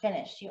aren't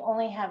finished. You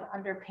only have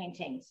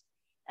underpaintings.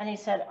 And he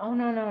said, oh,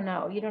 no, no,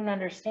 no, you don't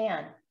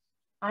understand.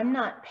 I'm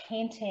not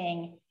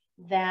painting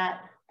that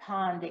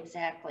pond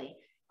exactly.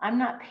 I'm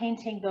not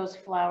painting those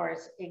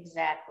flowers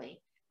exactly.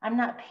 I'm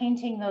not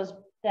painting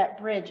that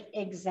bridge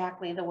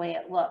exactly the way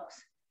it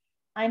looks.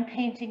 I'm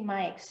painting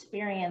my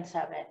experience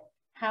of it,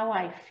 how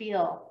I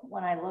feel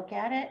when I look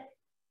at it,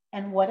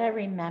 and what I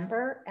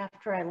remember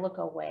after I look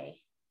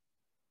away.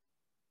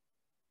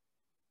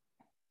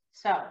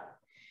 So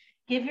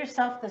give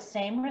yourself the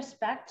same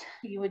respect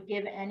you would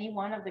give any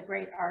one of the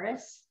great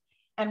artists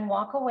and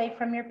walk away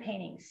from your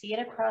painting. See it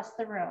across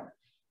the room.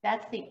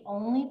 That's the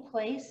only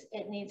place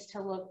it needs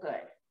to look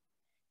good,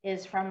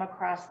 is from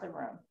across the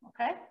room,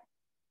 okay?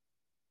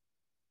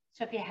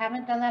 So if you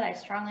haven't done that, I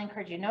strongly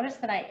encourage you. Notice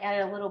that I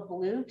added a little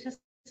blue to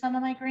some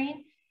of my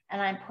green,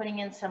 and I'm putting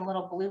in some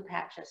little blue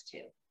patches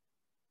too.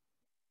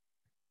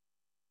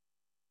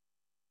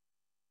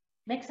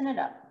 Mixing it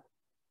up.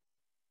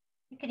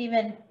 You could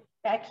even,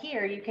 back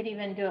here, you could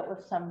even do it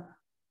with some,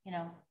 you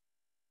know,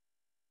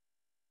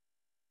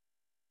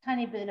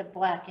 tiny bit of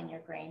black in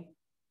your green.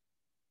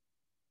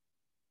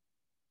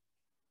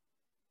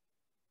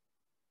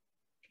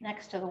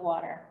 Next to the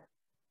water.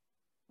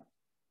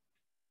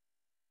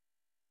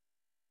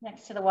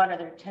 Next to the water,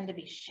 there tend to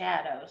be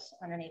shadows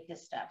underneath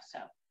this stuff. So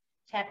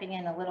tapping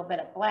in a little bit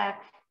of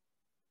black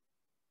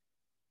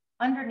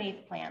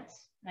underneath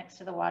plants next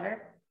to the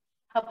water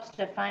helps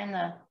define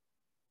the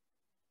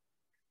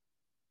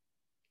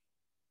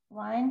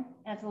line,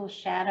 adds a little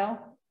shadow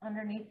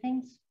underneath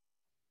things.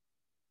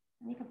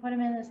 And you can put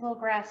them in as little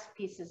grass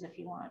pieces if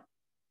you want.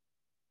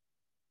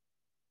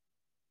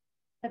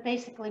 But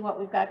basically what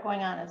we've got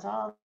going on is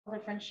all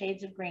different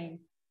shades of green,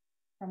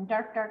 from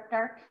dark, dark,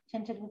 dark,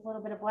 tinted with a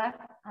little bit of black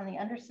on the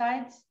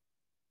undersides,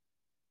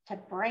 to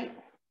bright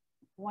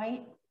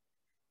white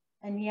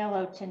and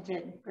yellow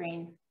tinted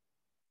green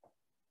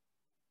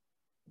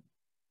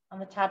on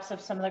the tops of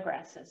some of the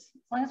grasses.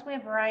 As long as we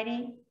have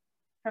variety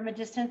from a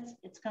distance,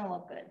 it's going to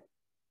look good.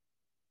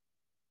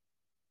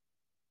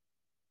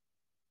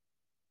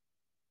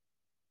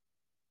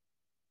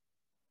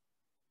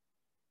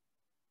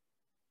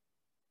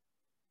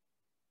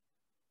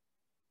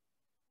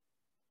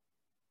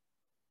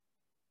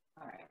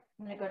 All right,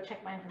 I'm going to go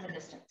check mine from a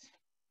distance.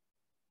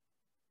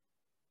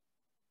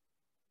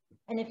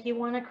 And if you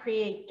want to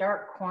create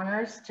dark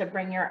corners to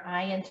bring your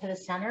eye into the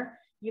center,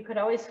 you could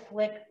always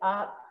flick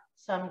up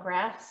some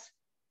grass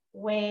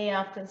way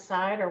off to the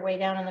side or way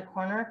down in the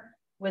corner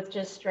with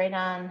just straight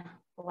on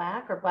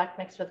black or black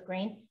mixed with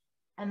green.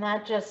 And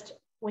that just,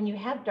 when you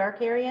have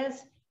dark areas,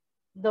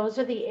 those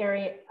are the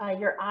area,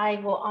 your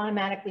eye will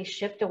automatically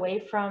shift away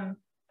from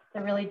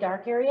the really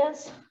dark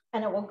areas.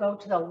 and it will go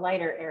to the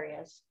lighter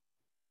areas.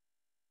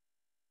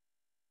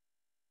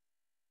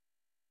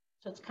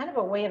 So it's kind of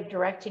a way of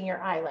directing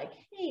your eye, like,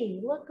 hey,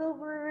 look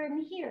over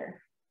in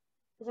here,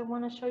 because I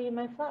want to show you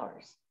my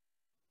flowers.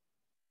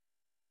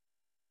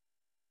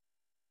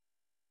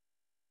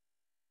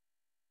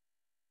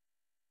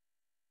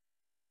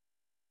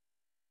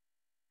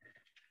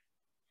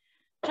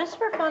 Just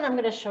for fun, I'm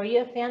going to show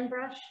you a fan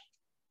brush.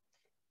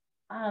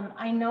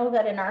 I know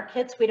that in our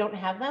kits, we don't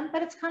have them,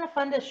 but it's kind of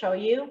fun to show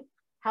you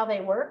how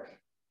they work.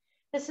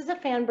 This is a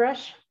fan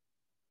brush.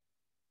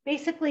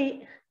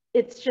 Basically,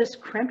 it's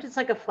just crimped. It's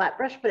like a flat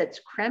brush, but it's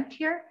crimped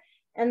here.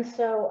 And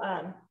so,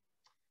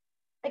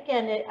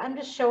 again, I'm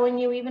just showing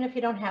you, even if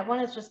you don't have one,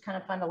 it's just kind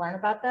of fun to learn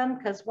about them,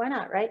 because why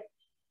not, right?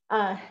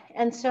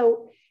 And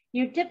so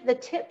you dip the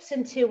tips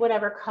into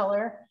whatever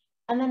color,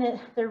 and then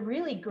they're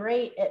really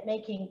great at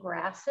making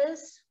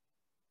grasses.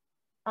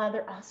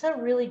 They're also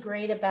really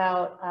great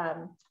about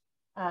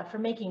for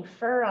making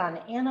fur on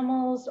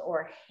animals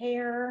or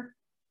hair.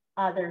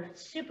 They're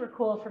super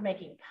cool for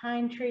making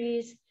pine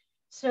trees.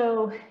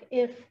 So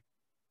if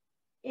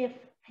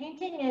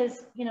painting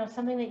is, you know,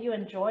 something that you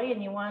enjoy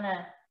and you want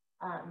to,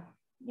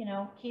 you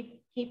know,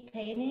 keep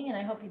painting, and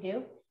I hope you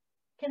do,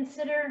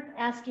 consider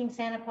asking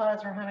Santa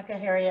Claus or Hanukkah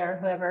Harriet or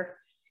whoever,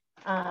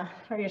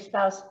 or your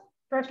spouse,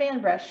 for a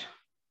fan brush,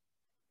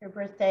 your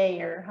birthday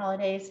or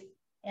holidays.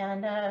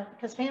 And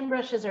because fan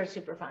brushes are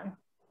super fun.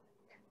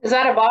 Is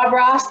that a Bob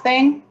Ross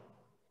thing?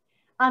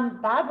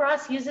 Bob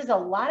Ross uses a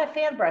lot of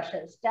fan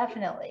brushes,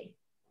 definitely.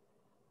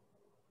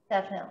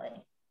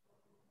 Definitely.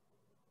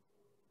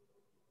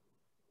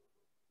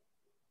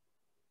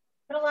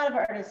 But a lot of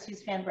artists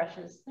use fan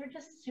brushes. They're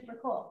just super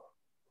cool.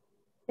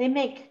 They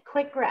make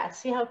quick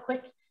grass. See how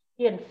quick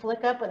you can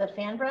flick up with a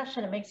fan brush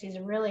and it makes these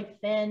really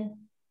thin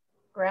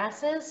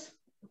grasses?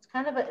 It's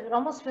kind of it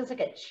almost feels like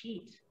a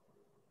cheat.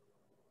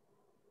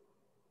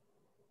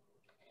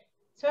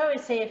 So I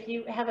always say, if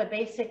you have a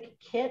basic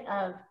kit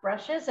of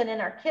brushes, and in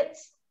our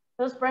kits,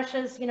 those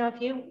brushes, you know, if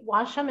you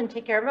wash them and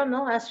take care of them,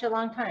 they'll last you a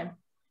long time.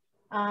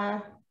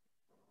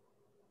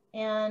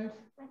 And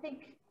I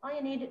think all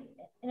you need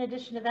in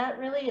addition to that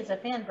really is a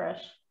fan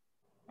brush.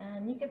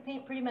 And you can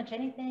paint pretty much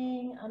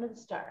anything under the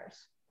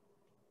stars.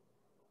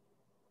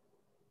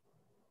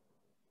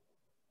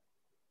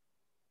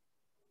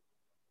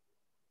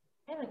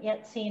 I haven't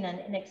yet seen an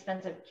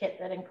inexpensive kit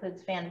that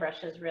includes fan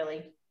brushes,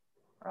 really,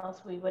 or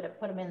else we would have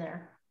put them in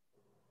there.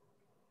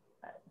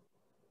 But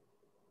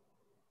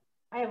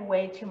I have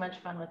way too much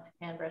fun with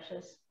fan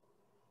brushes.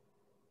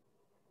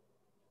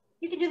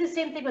 You can do the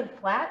same thing with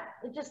flat.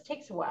 It just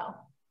takes a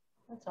while.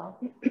 That's all.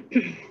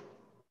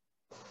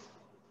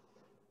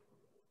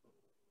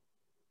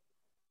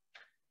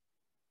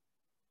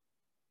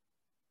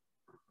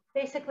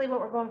 Basically, what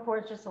we're going for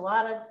is just a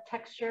lot of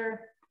texture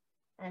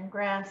and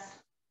grass.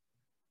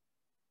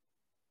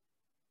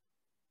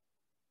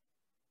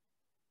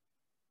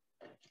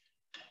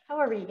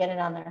 However you get it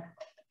on there.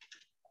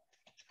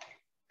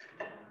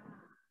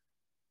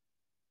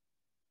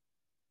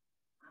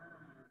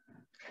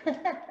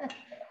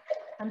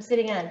 I'm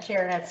sitting on a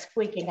chair and it's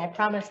squeaking. I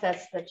promise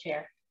that's the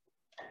chair.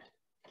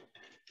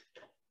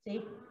 See?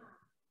 It's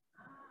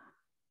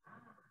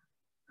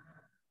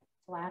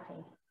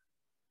laughing.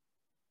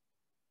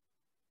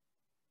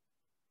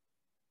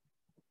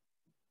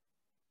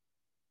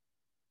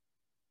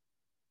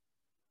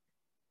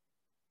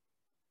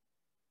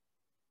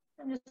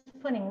 I'm just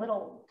putting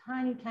little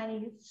tiny,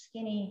 tiny,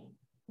 skinny,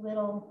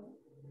 little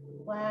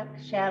black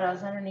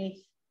shadows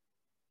underneath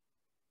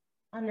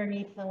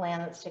the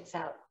land that sticks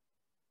out.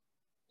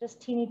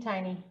 Just teeny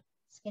tiny,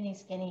 skinny,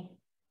 skinny,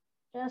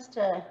 just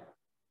to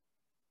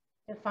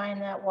define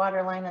that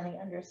water line on the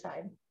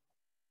underside.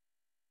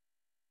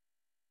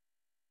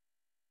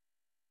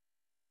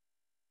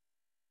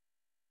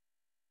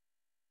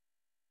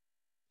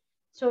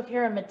 So if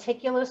you're a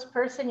meticulous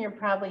person, you're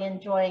probably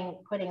enjoying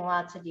putting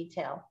lots of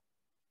detail.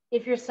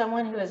 If you're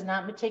someone who is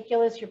not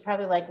meticulous, you're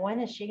probably like, when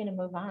is she going to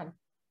move on?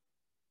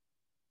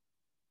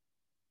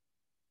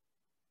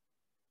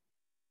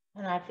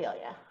 And I feel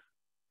ya.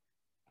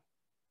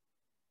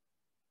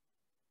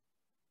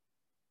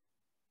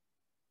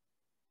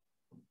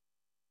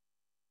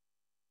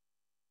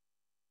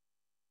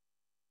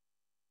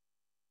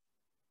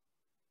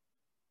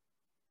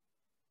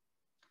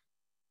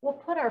 We'll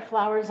put our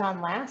flowers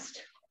on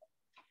last,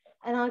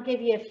 and I'll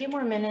give you a few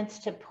more minutes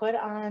to put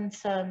on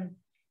some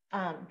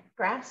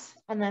grass,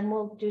 and then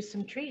we'll do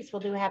some trees.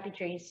 We'll do happy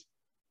trees.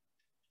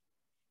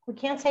 We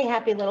can't say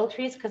happy little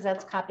trees because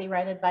that's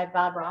copyrighted by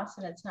Bob Ross,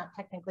 and it's not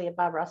technically a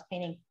Bob Ross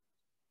painting.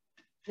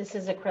 This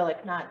is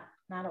acrylic, not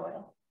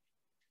oil.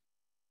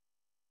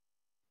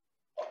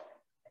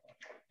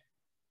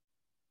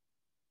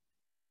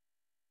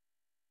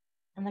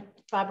 And the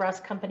Bob Ross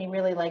company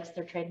really likes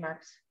their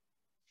trademarks.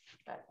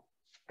 But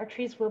our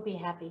trees will be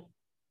happy,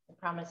 I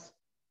promise.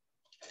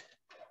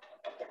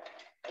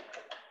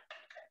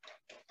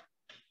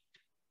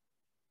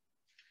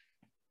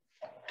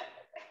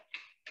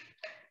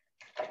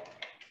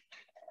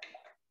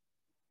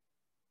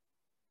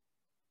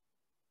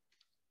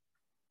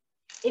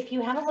 If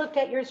you haven't looked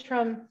at yours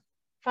from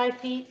 5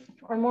 feet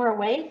or more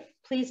away,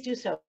 please do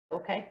so,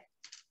 okay?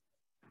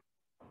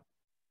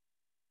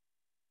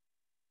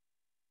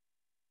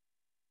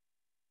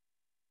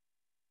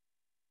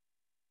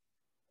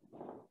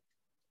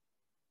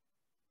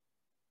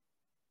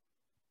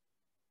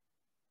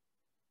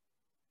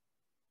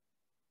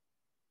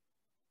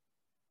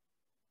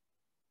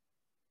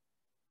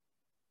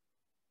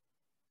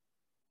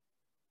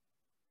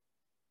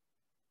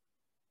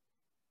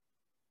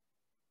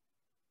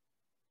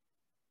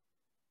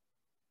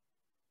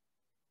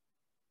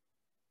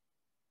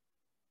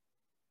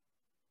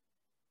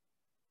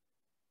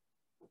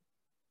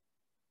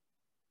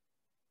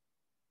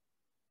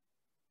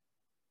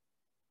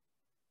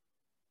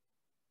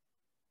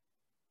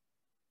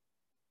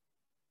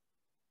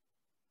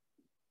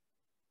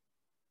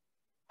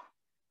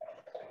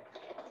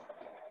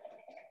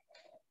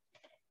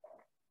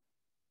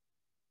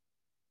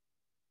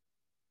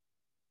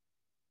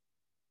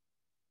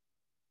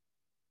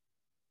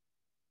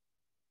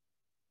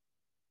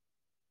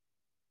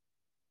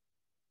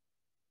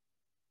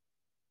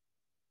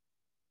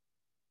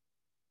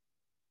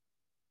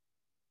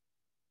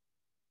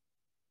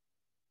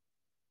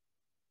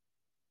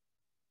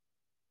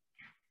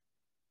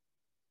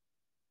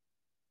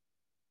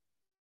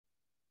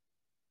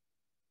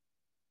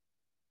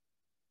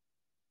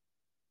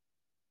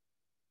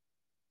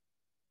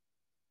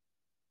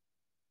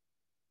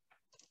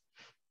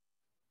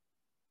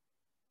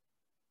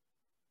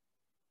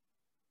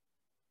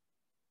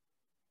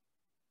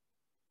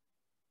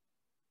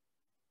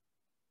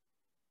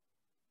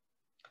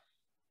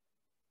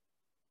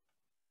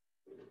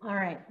 All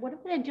right, what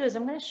I'm going to do is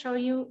I'm going to show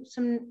you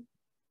some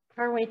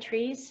faraway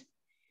trees.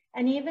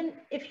 And even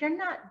if you're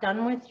not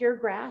done with your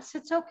grass,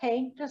 it's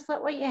okay. Just let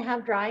what you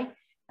have dry.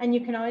 And you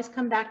can always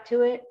come back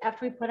to it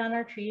after we put on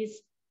our trees,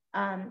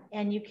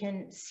 and you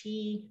can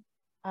see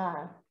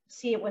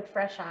it with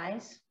fresh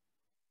eyes.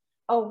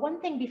 Oh,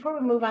 one thing before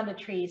we move on to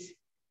trees,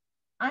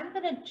 I'm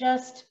going to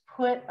just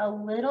put a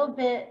little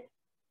bit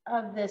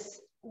of this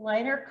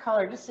lighter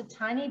color, just a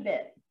tiny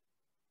bit.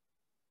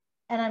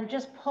 And I'm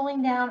just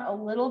pulling down a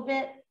little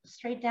bit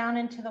straight down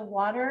into the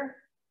water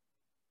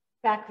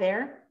back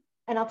there.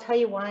 And I'll tell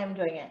you why I'm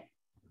doing it.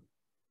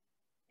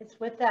 It's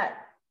with that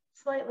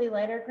slightly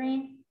lighter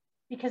green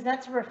because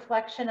that's a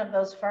reflection of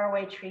those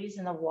faraway trees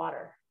in the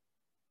water.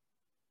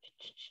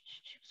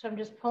 So I'm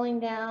just pulling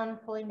down,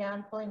 pulling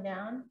down, pulling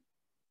down.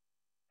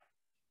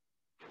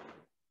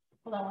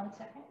 Hold on one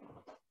second.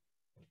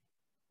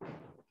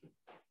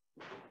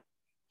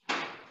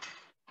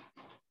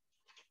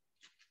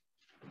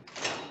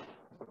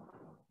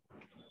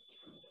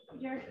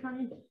 You're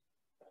coming.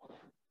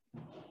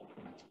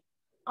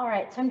 All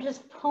right, so I'm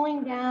just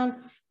pulling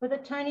down with a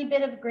tiny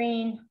bit of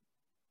green,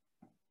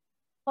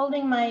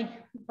 holding my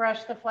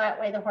brush the flat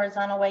way, the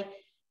horizontal way,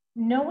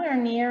 nowhere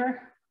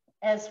near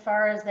as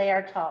far as they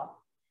are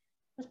tall.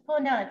 Just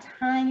pulling down a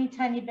tiny,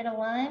 tiny bit of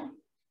line.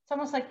 It's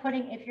almost like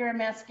putting, if you're a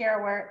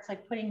mascara wearer, it's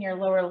like putting your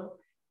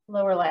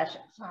lower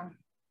lashes on.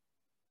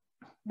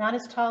 Not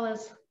as tall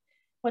as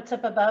what's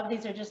up above.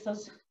 These are just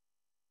those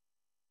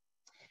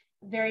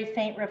very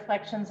faint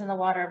reflections in the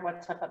water of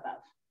what's up above.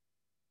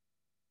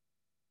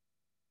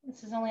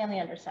 This is only on the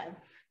underside.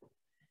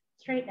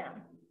 Straight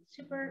down,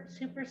 super,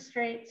 super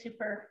straight,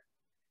 super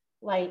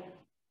light,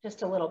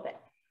 just a little bit.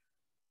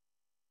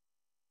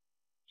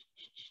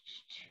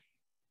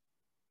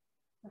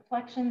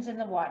 Reflections in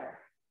the water.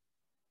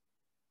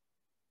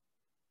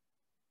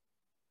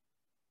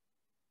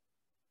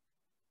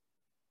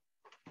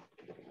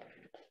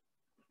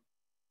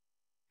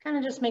 Kind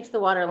of just makes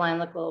the water line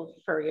look a little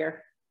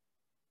furrier.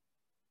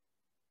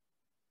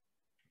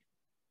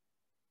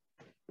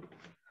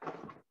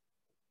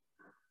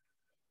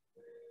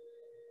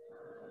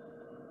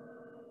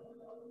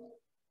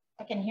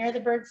 I can hear the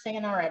birds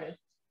singing already.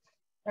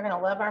 They're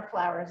gonna love our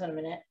flowers in a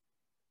minute.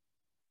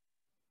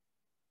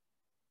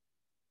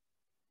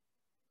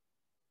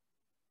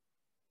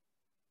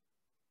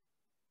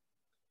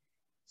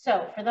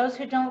 So for those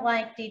who don't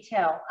like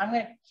detail, I'm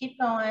gonna keep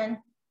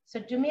going.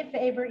 So do me a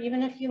favor,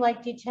 even if you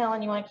like detail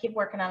and you wanna keep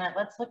working on it,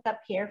 let's look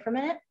up here for a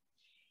minute.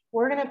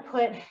 We're gonna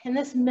put in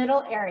this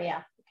middle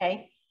area,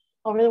 okay,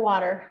 over the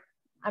water,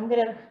 I'm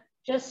gonna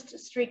just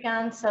streak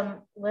on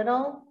some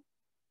little,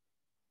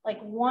 like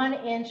 1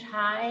 inch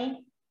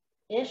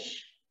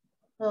high-ish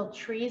little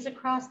trees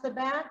across the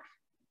back.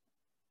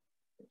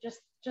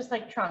 Just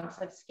like trunks,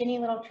 like skinny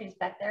little trees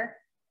back there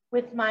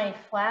with my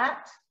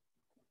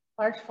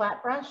large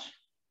flat brush.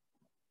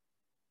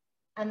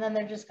 And then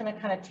they're just gonna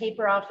kind of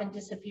taper off and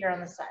disappear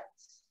on the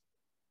sides.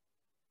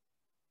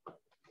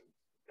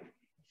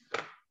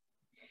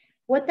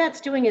 What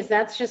that's doing is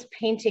that's just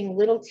painting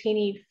little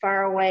teeny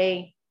far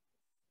away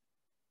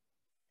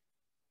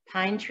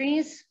pine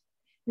trees.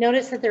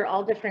 Notice that they're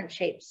all different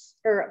shapes,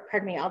 or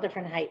pardon me, all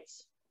different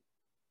heights.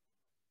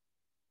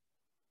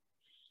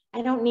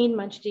 I don't need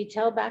much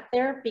detail back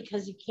there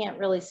because you can't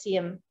really see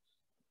them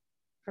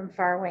from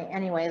far away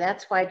anyway.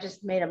 That's why I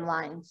just made them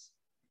lines.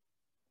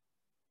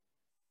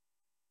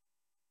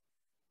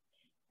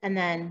 and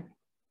then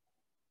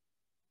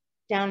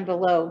down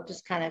below,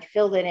 just kind of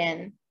filled it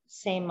in,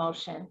 same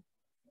motion.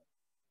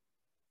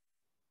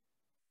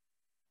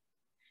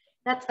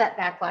 That's that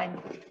back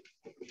line.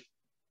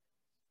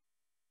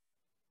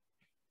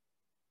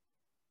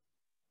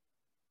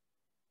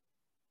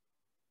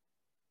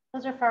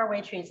 Those are far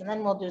away trees, and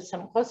then we'll do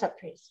some close-up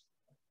trees.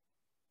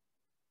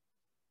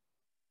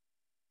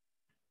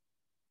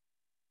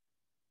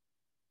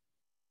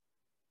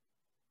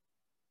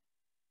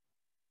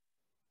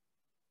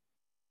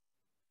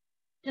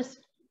 Just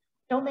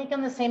don't make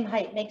them the same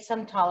height, make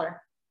some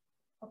taller,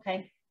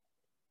 okay?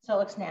 So it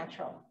looks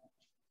natural.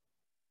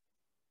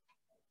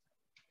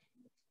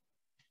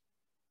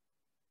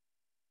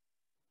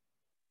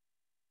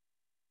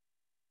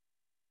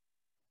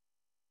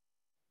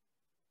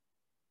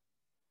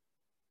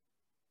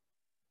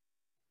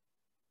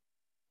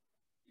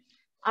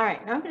 All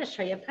right, now I'm gonna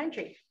show you a pine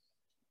tree.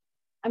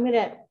 I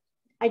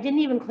didn't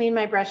even clean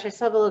my brush. I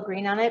still have a little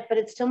green on it, but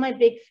it's still my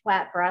big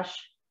flat brush.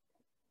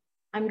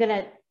 I'm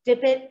gonna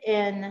dip it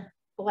in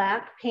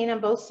black paint on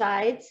both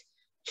sides,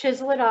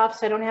 chisel it off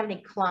so I don't have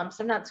any clumps.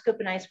 I'm not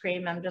scooping ice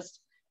cream. I'm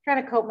just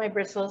trying to coat my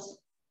bristles,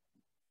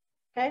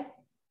 okay?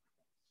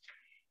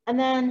 And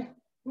then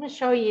I'm gonna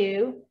show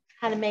you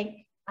how to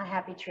make a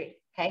happy tree,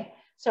 okay?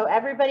 So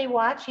everybody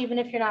watch, even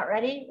if you're not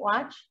ready,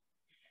 watch.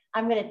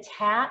 I'm gonna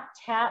tap,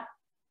 tap,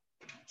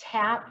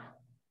 tap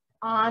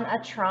on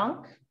a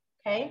trunk,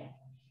 okay?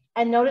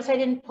 And notice I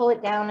didn't pull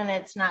it down and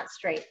it's not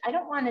straight. I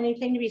don't want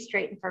anything to be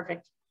straight and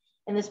perfect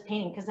in this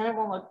painting because then it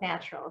won't look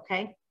natural,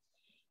 okay?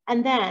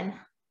 And then,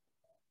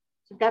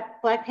 so I've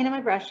got black paint on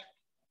my brush.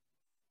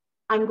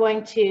 I'm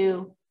going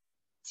to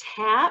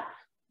tap,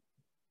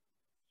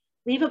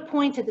 leave a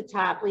point at the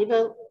top, leave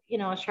a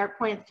sharp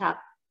point at the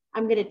top.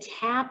 I'm gonna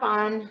tap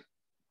on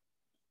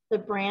the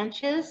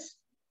branches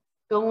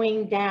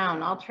going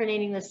down,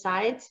 alternating the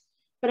sides,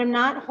 but I'm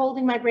not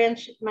holding my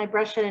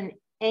brush at an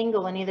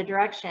angle in either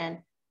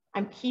direction.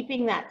 I'm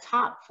keeping that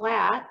top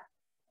flat,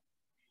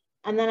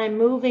 and then I'm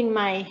moving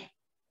my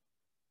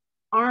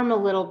arm a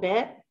little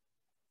bit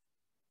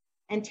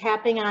and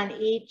tapping on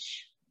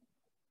each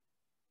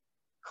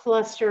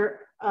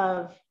cluster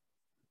of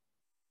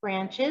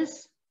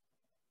branches,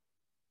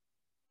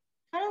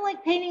 kind of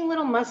like painting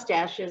little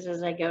mustaches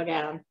as I go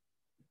down.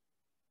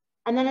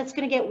 And then it's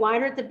going to get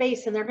wider at the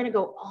base, and they're going to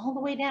go all the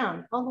way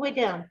down, all the way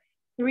down.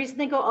 The reason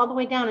they go all the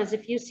way down is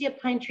if you see a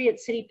pine tree at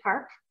City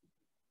Park,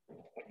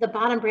 the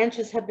bottom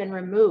branches have been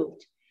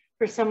removed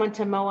for someone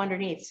to mow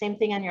underneath. Same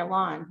thing on your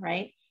lawn,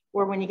 right?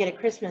 Or when you get a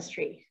Christmas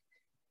tree.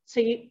 So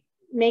you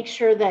make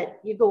sure that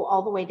you go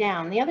all the way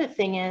down. The other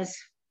thing is,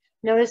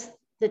 notice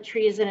the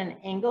tree is at an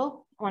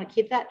angle. I want to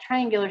keep that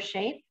triangular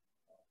shape.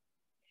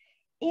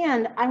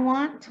 And I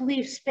want to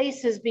leave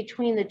spaces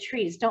between the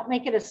trees. Don't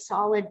make it a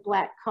solid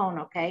black cone,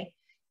 okay?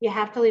 You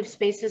have to leave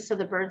spaces so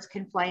the birds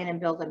can fly in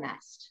and build a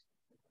nest.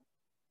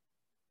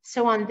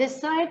 So on this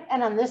side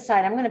and on this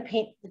side, I'm going to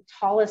paint the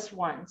tallest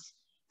ones.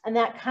 And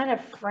that kind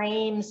of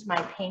frames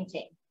my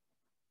painting.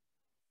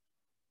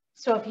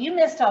 So if you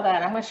missed all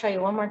that, I'm going to show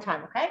you one more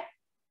time, okay?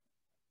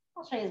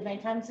 I'll show you as many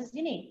times as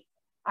you need.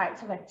 All right,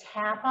 so I'm going to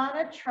tap on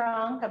a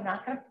trunk. I'm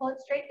not going to pull it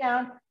straight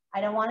down.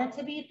 I don't want it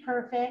to be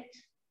perfect.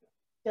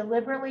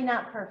 Deliberately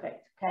not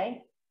perfect,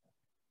 okay?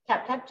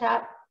 Tap, tap,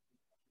 tap.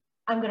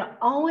 I'm going to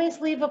always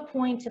leave a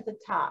point at the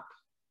top.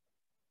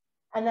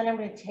 And then I'm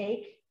going to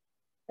take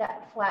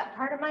that flat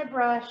part of my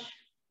brush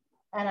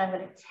and I'm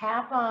going to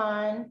tap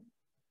on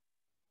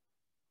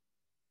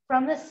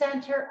from the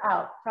center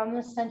out, from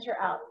the center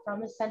out,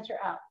 from the center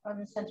out, from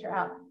the center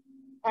out.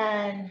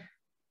 And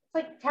it's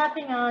like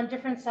tapping on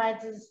different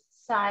sides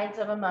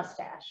of a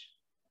mustache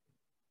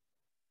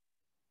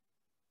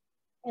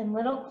in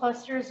little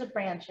clusters of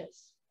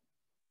branches.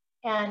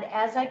 And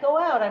as I go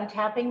out, I'm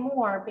tapping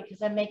more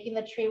because I'm making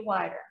the tree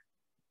wider,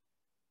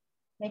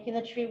 making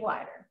the tree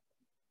wider.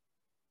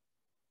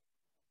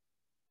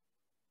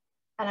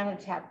 And I'm going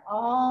to tap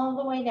all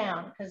the way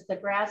down because the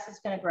grass is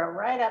going to grow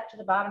right up to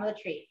the bottom of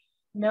the tree.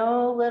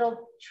 No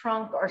little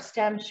trunk or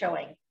stem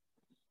showing.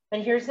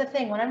 But here's the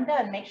thing, when I'm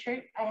done, make sure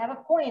I have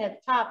a point at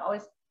the top.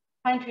 Always,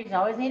 pine trees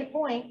always need a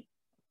point.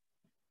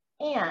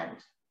 And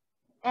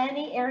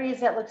any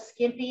areas that look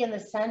skimpy in the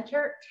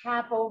center,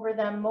 tap over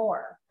them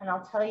more. And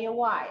I'll tell you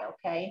why,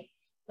 okay?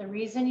 The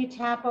reason you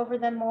tap over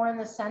them more in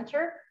the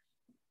center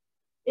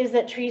is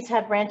that trees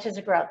have branches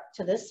that grow out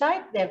to this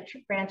side. They have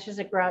branches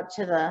that grow out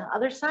to the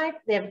other side.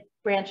 They have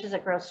branches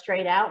that grow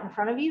straight out in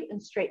front of you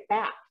and straight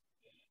back.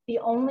 The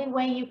only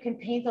way you can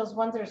paint those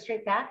ones that are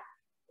straight back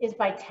is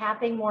by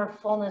tapping more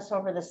fullness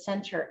over the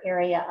center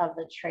area of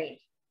the tree,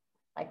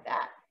 like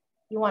that.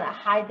 You want to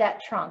hide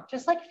that trunk.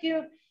 Just like if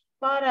you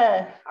bought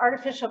an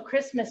artificial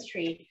Christmas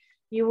tree,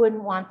 you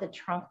wouldn't want the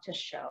trunk to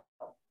show.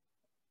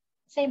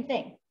 Same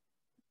thing,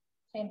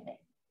 same thing.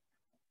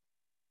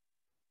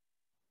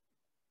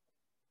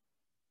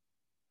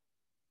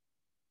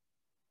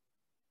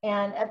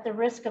 And at the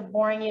risk of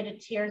boring you to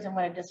tears, I'm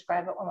going to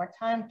describe it one more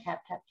time.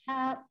 Tap, tap,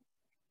 tap.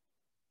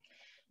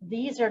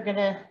 These are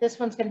gonna, this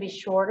one's gonna be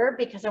shorter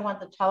because I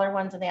want the taller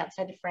ones on the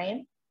outside to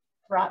frame.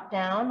 drop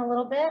down a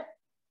little bit,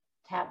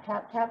 tap,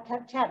 tap, tap,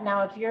 tap, tap.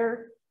 Now, if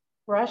your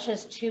brush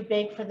is too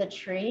big for the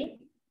tree,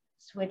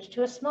 switch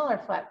to a smaller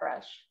flat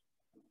brush.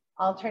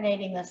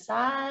 Alternating the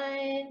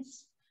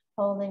sides,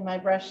 holding my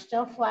brush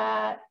still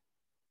flat,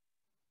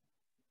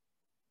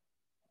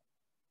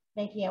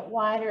 making it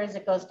wider as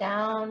it goes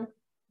down,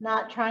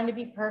 not trying to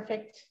be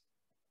perfect.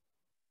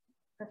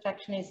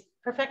 Perfection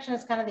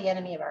is kind of the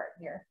enemy of art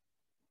here.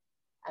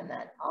 And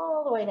then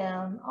all the way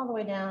down, all the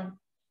way down.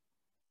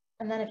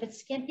 And then if it's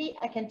skimpy,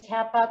 I can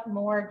tap up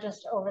more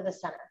just over the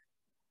center.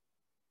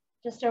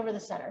 Just over the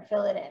center,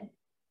 fill it in,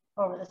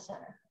 over the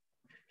center.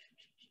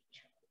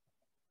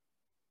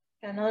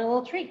 Got another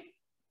little tree.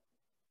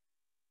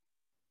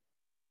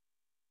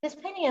 This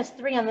painting has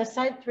 3 on this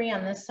side, 3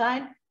 on this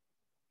side.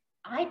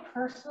 I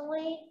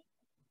personally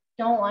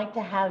don't like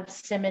to have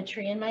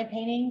symmetry in my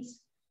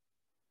paintings.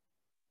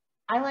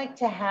 I like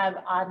to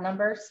have odd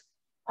numbers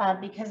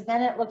because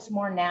then it looks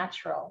more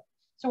natural.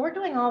 So we're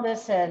doing all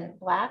this in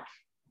black.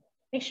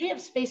 Make sure you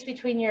have space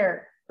between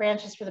your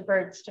branches for the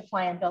birds to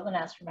fly and build a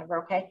nest, remember,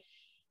 okay?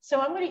 So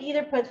I'm going to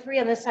either put 3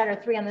 on this side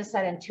or 3 on this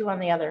side and 2 on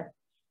the other,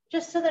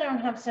 just so that I don't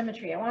have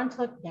symmetry. I want it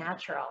to look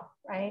natural,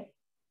 right?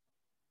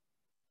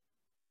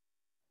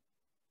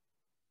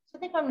 So I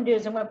think what I'm going to do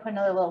is I'm going to put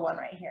another little one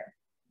right here.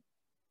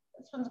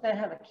 This one's going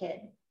to have a kid.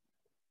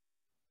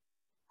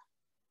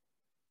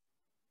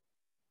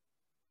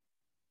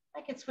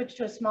 I could switch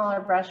to a smaller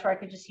brush, or I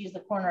could just use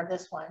the corner of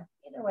this one.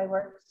 Either way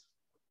works.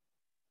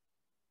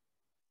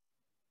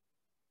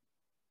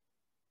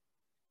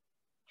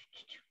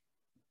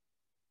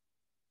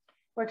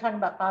 We were talking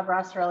about Bob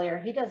Ross earlier.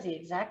 He does the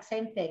exact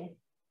same thing.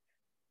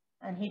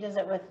 And he does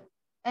it with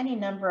any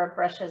number of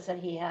brushes that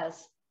he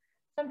has.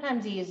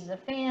 Sometimes he uses a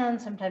fan,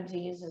 sometimes he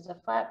uses a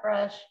flat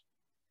brush.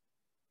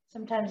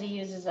 Sometimes he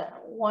uses a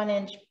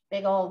 1-inch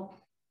big old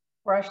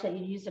brush that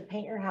you use to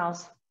paint your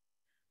house.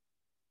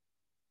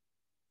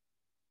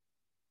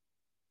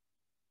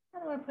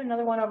 I'm going to put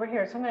another one over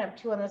here. So I'm going to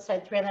have 2 on this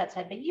side, 3 on that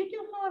side, but you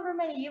do however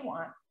many you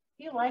want.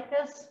 If you like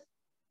this,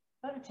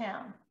 go to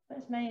town.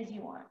 Put as many as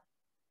you want.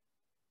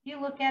 If you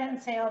look at it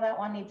and say, oh, that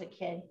one needs a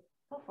kid,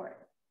 go for it.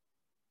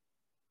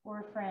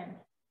 Or a friend.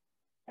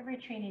 Every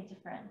tree needs a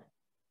friend.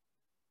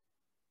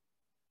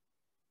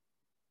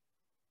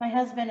 My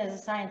husband is a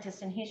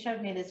scientist, and he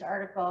showed me this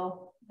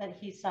article that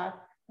he saw,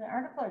 an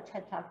article or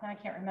TED Talk, I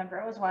can't remember,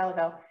 it was a while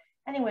ago.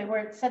 Anyway,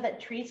 where it said that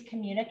trees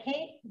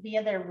communicate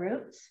via their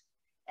roots.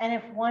 And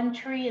if one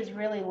tree is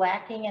really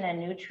lacking in a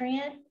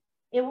nutrient,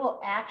 it will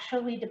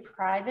actually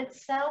deprive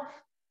itself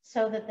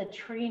so that the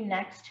tree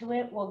next to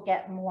it will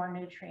get more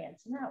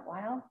nutrients. Isn't that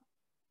wild?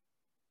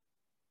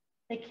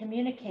 They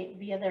communicate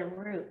via their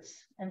roots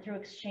and through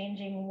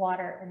exchanging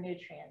water and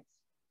nutrients.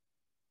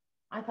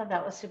 I thought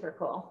that was super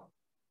cool.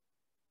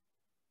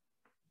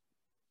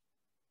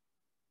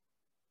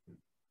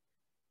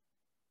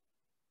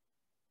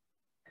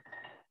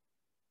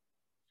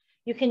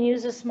 You can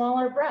use a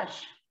smaller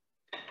brush.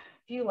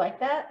 If you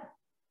like that,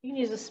 you can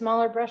use a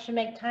smaller brush and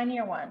make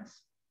tinier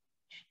ones.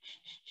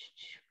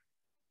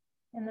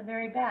 In the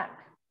very back,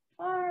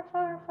 far,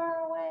 far, far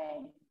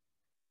away.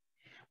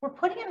 We're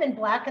putting them in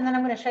black, and then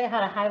I'm going to show you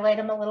how to highlight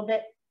them a little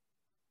bit.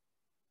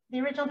 The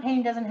original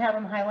painting doesn't have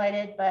them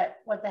highlighted, but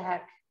what the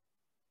heck.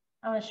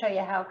 I'm going to show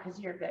you how, because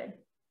you're good.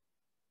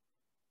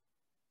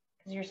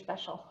 Because you're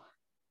special.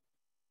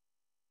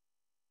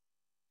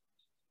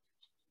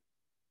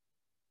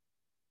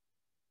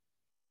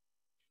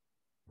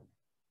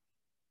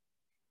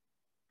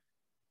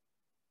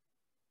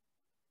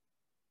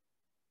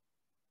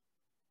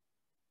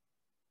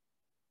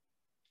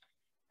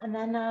 And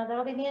then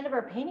that'll be the end of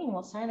our painting.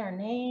 We'll sign our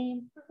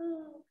name.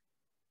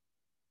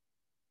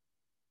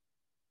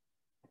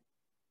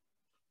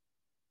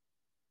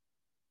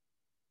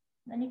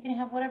 Then you can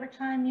have whatever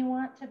time you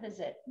want to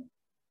visit,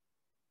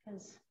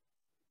 because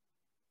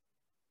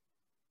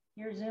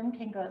your Zoom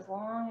can go as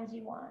long as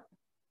you want.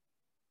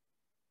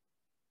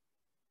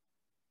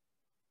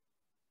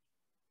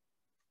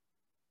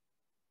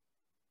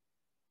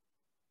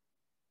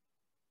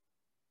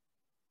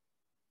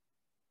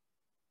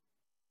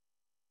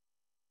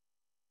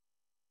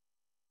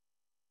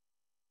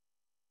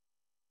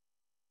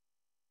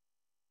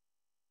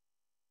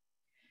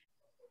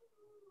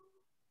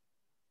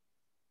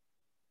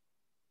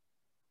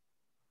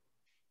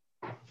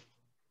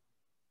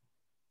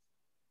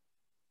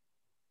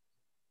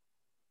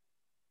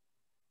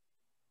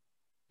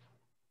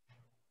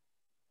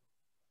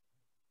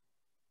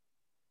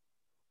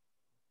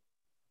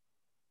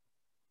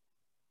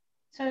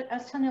 So I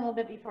was telling you a little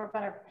bit before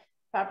about our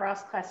Bob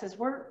Ross classes.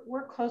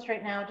 We're closed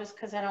right now just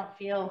because I don't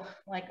feel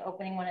like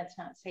opening when it's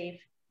not safe.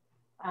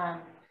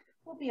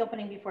 We'll be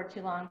opening before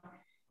too long.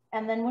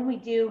 And then when we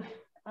do,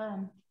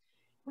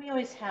 we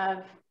always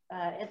have,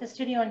 at the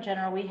studio in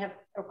general, we have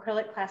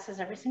acrylic classes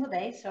every single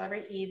day. So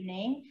every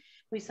evening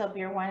we sell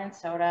beer, wine, and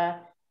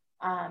soda.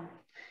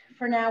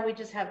 For now, we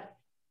just have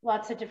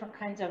lots of different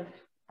kinds of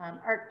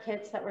art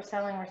kits that we're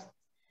selling.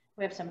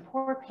 We have some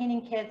pour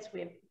painting kits.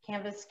 We have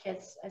canvas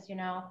kits, as you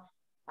know.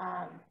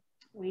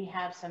 We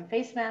have some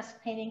face mask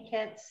painting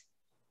kits.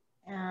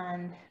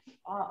 And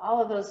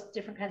all of those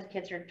different kinds of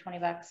kits are 20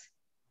 bucks.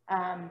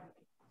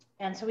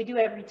 And so we do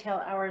have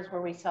retail hours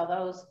where we sell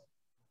those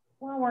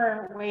while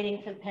we're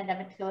waiting for the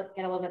pandemic to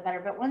get a little bit better.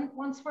 But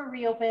once we're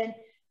reopened,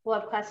 we'll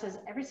have classes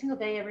every single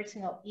day, every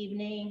single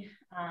evening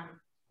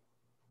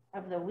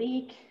of the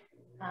week.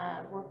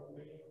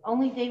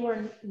 Only day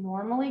we're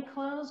normally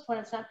closed when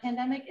it's not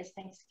pandemic is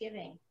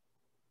Thanksgiving.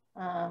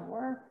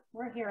 We're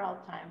here all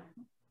the time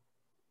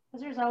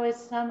because there's always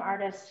some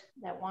artist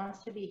that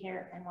wants to be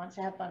here and wants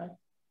to have fun with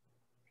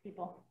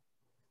people.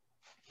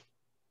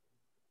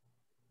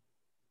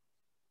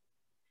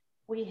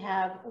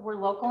 We're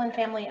local and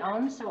family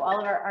owned, so all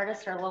of our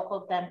artists are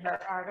local Denver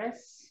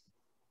artists.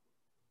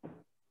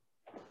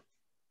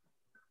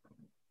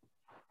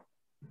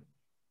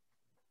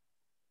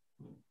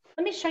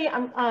 Let me show you,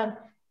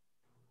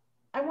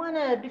 I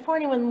wanna, before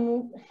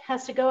anyone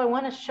has to go, I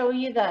wanna show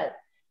you the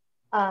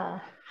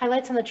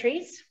highlights on the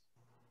trees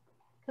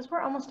because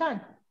we're almost done.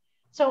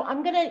 So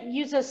I'm gonna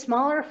use a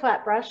smaller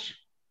flat brush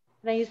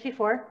than I used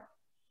before,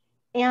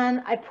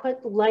 and I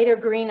put lighter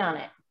green on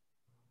it.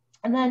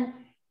 And then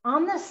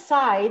on the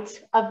sides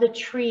of the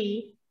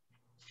tree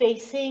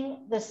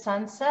facing the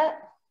sunset,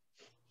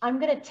 I'm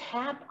gonna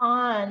tap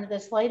on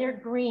this lighter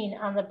green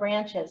on the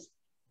branches.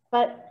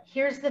 But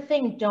here's the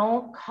thing,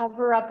 don't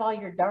cover up all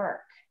your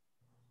dark.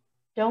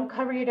 Don't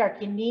cover your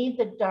dark. You need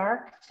the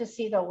dark to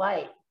see the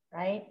light,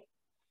 right?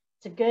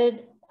 It's a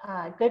good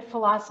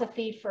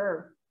philosophy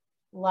for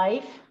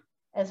life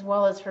as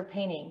well as for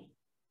painting.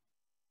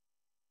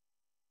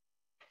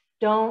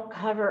 Don't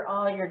cover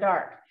all your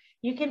dark.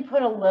 You can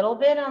put a little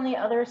bit on the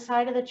other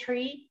side of the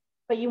tree,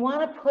 but you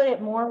want to put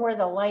it more where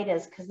the light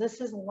is because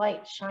this is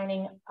light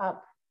shining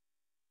up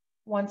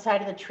one side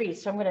of the tree.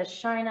 So I'm going to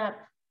shine up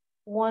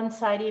one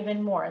side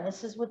even more. And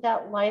this is with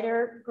that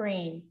lighter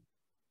green,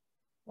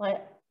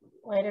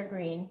 lighter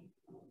green.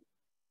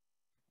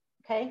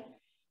 Okay.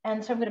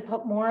 And so I'm going to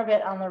put more of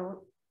it on the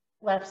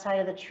left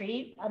side of the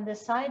tree on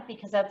this side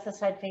because that's the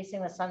side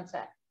facing the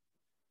sunset.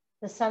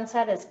 The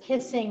sunset is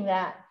kissing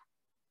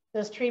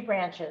those tree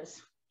branches.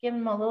 Give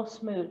them a little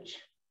smooch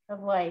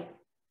of light.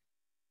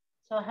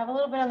 So I'll have a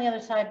little bit on the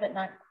other side, but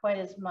not quite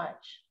as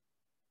much.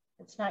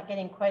 It's not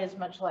getting quite as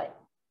much light.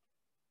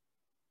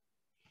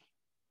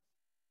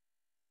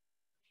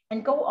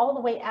 And go all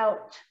the way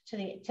out to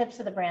the tips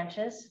of the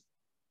branches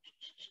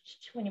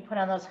when you put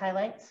on those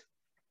highlights.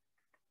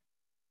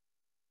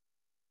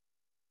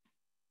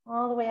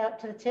 All the way out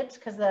to the tips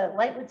because the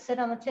light would sit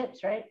on the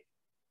tips, right?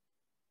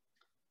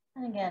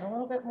 And again, a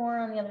little bit more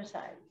on the other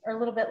side or a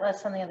little bit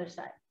less on the other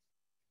side.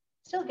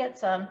 Still get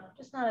some,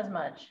 just not as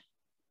much.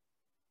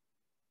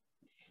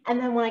 And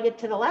then when I get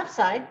to the left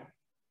side,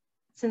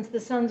 since the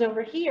sun's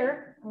over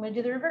here, I'm going to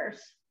do the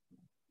reverse.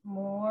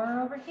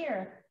 More over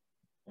here.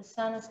 The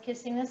sun is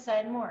kissing this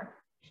side more.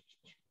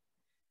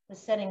 The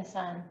setting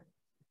sun.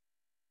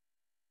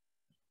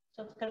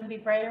 So it's going to be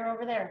brighter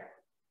over there.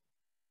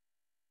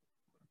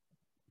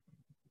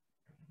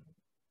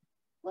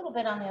 A little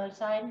bit on the other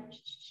side.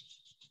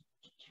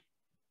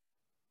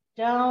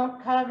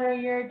 Don't cover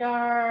your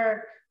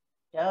dark.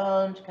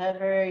 Don't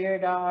cover your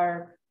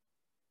dark.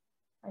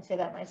 I say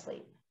that in my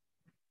sleep.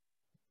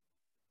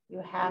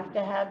 You have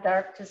to have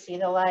dark to see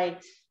the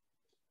light.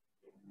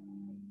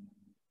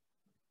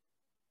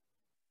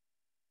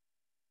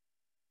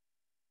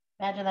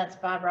 Imagine that's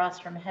Bob Ross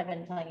from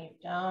heaven telling you,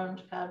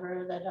 don't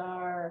cover the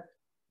dark.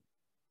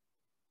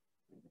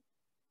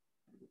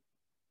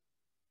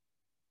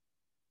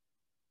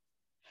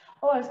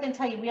 Oh, I was going to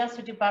tell you, we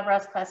also do Bob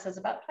Ross classes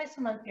about twice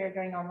a month here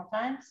during normal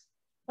times.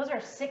 Those are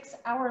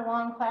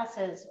 6-hour-long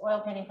classes,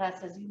 oil painting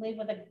classes. You leave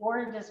with a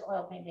gorgeous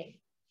oil painting.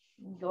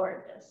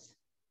 Gorgeous.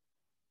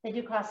 They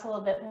do cost a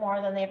little bit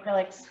more than the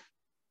acrylics,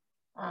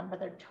 but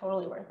they're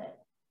totally worth it.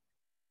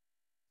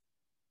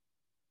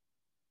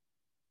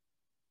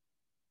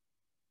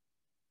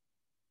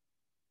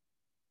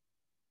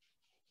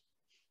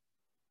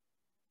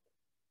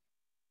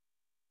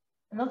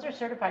 And those are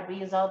certified. We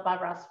use all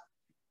Bob Ross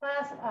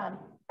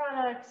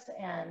products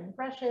and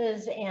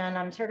brushes, and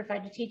I'm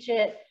certified to teach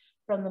it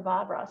from the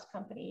Bob Ross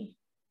company.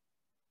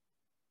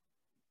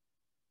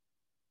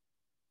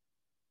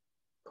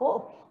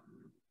 Cool.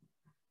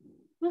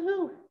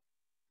 Woohoo.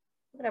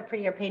 Look at how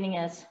pretty our painting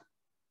is.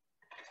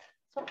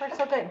 So far,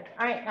 so good.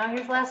 All right, now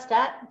here's the last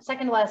step,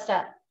 second to last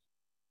step.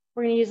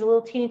 We're gonna use a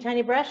little teeny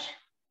tiny brush.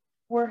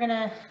 We're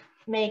gonna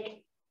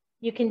make,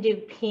 you can do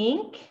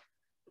pink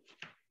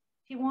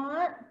if you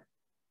want,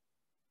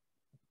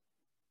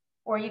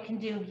 or you can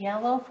do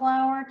yellow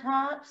flower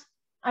tops.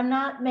 I'm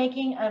not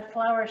making a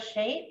flower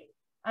shape.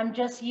 I'm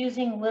just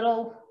using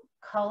little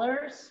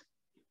colors,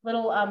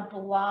 little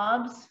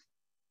blobs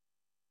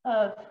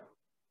of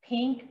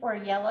pink or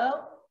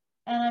yellow.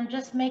 And I'm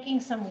just making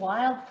some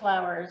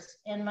wildflowers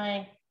in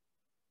my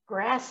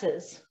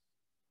grasses.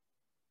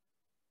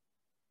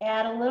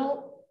 Add a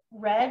little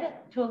red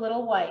to a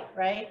little white,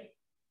 right?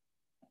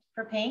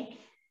 For pink.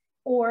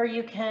 Or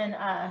you can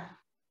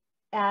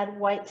add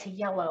white to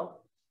yellow.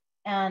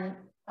 And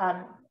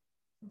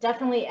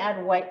definitely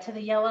add white to the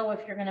yellow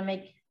if you're gonna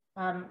make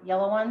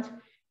yellow ones.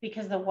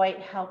 because the white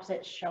helps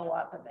it show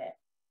up a bit.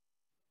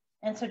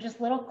 And so just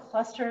little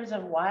clusters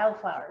of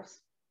wildflowers.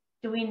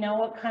 Do we know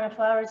what kind of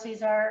flowers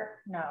these are?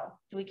 No.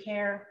 Do we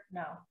care?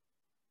 No.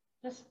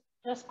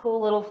 Just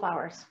cool little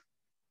flowers.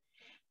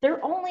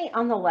 They're only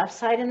on the left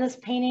side in this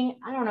painting.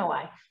 I don't know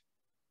why,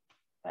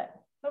 but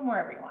put them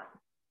wherever you want.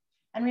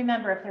 And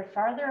remember, if they're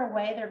farther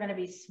away, they're going to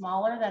be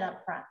smaller than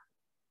up front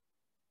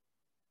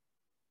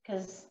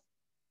because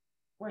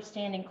we're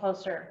standing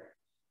closer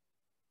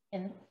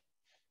in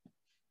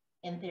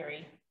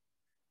theory.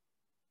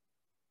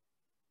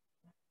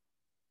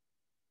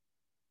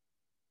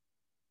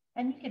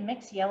 And you can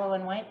mix yellow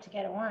and white to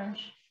get orange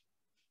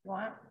if you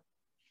want.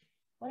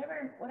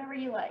 Whatever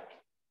you like.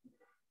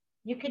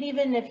 You could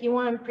even, if you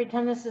want to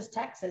pretend this is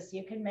Texas,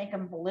 you can make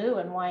them blue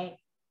and white,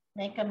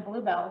 make them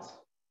bluebells.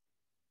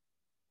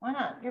 Why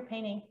not? You're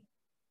painting.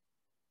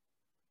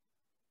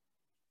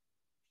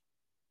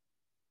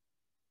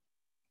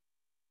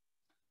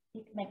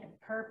 You can make them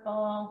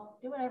purple,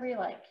 do whatever you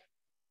like.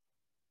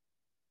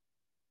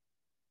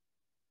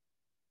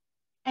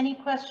 Any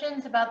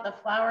questions about the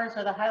flowers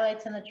or the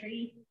highlights in the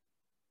tree?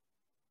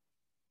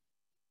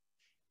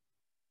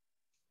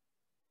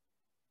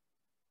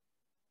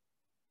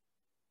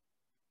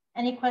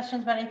 Any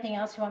questions about anything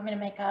else you want me to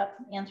make up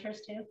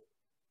answers to?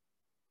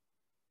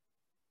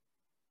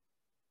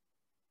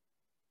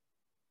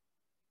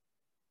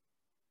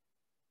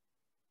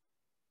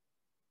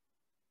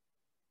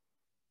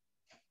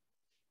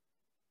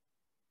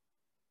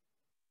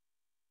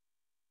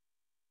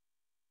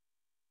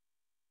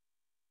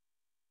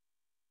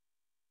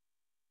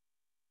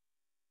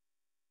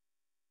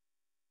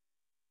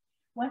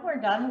 When we're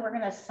done, we're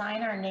going to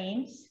sign our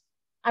names.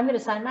 I'm going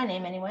to sign my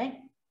name anyway.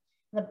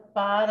 The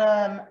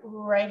bottom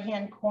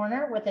right-hand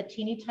corner with a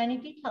teeny tiny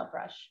detail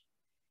brush.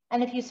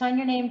 And if you sign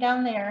your name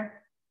down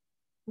there,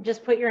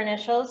 just put your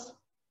initials.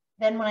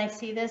 Then when I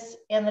see this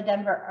in the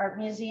Denver Art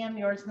Museum,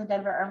 yours in the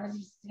Denver Art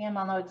Museum,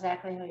 I'll know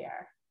exactly who you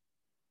are.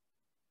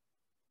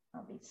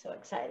 I'll be so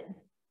excited.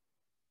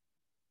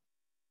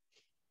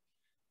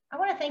 I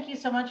want to thank you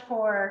so much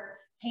for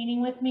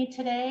painting with me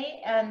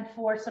today and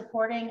for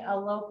supporting a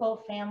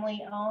local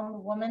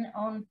family-owned,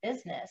 woman-owned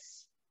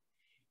business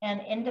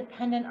and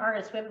independent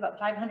artists. We have about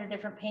 500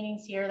 different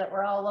paintings here that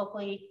were all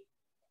locally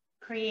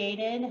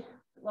created,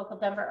 local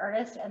Denver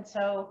artists. And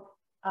so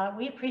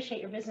we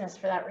appreciate your business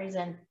for that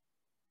reason.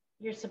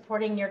 You're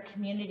supporting your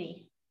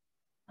community.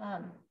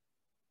 And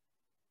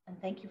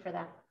thank you for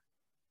that.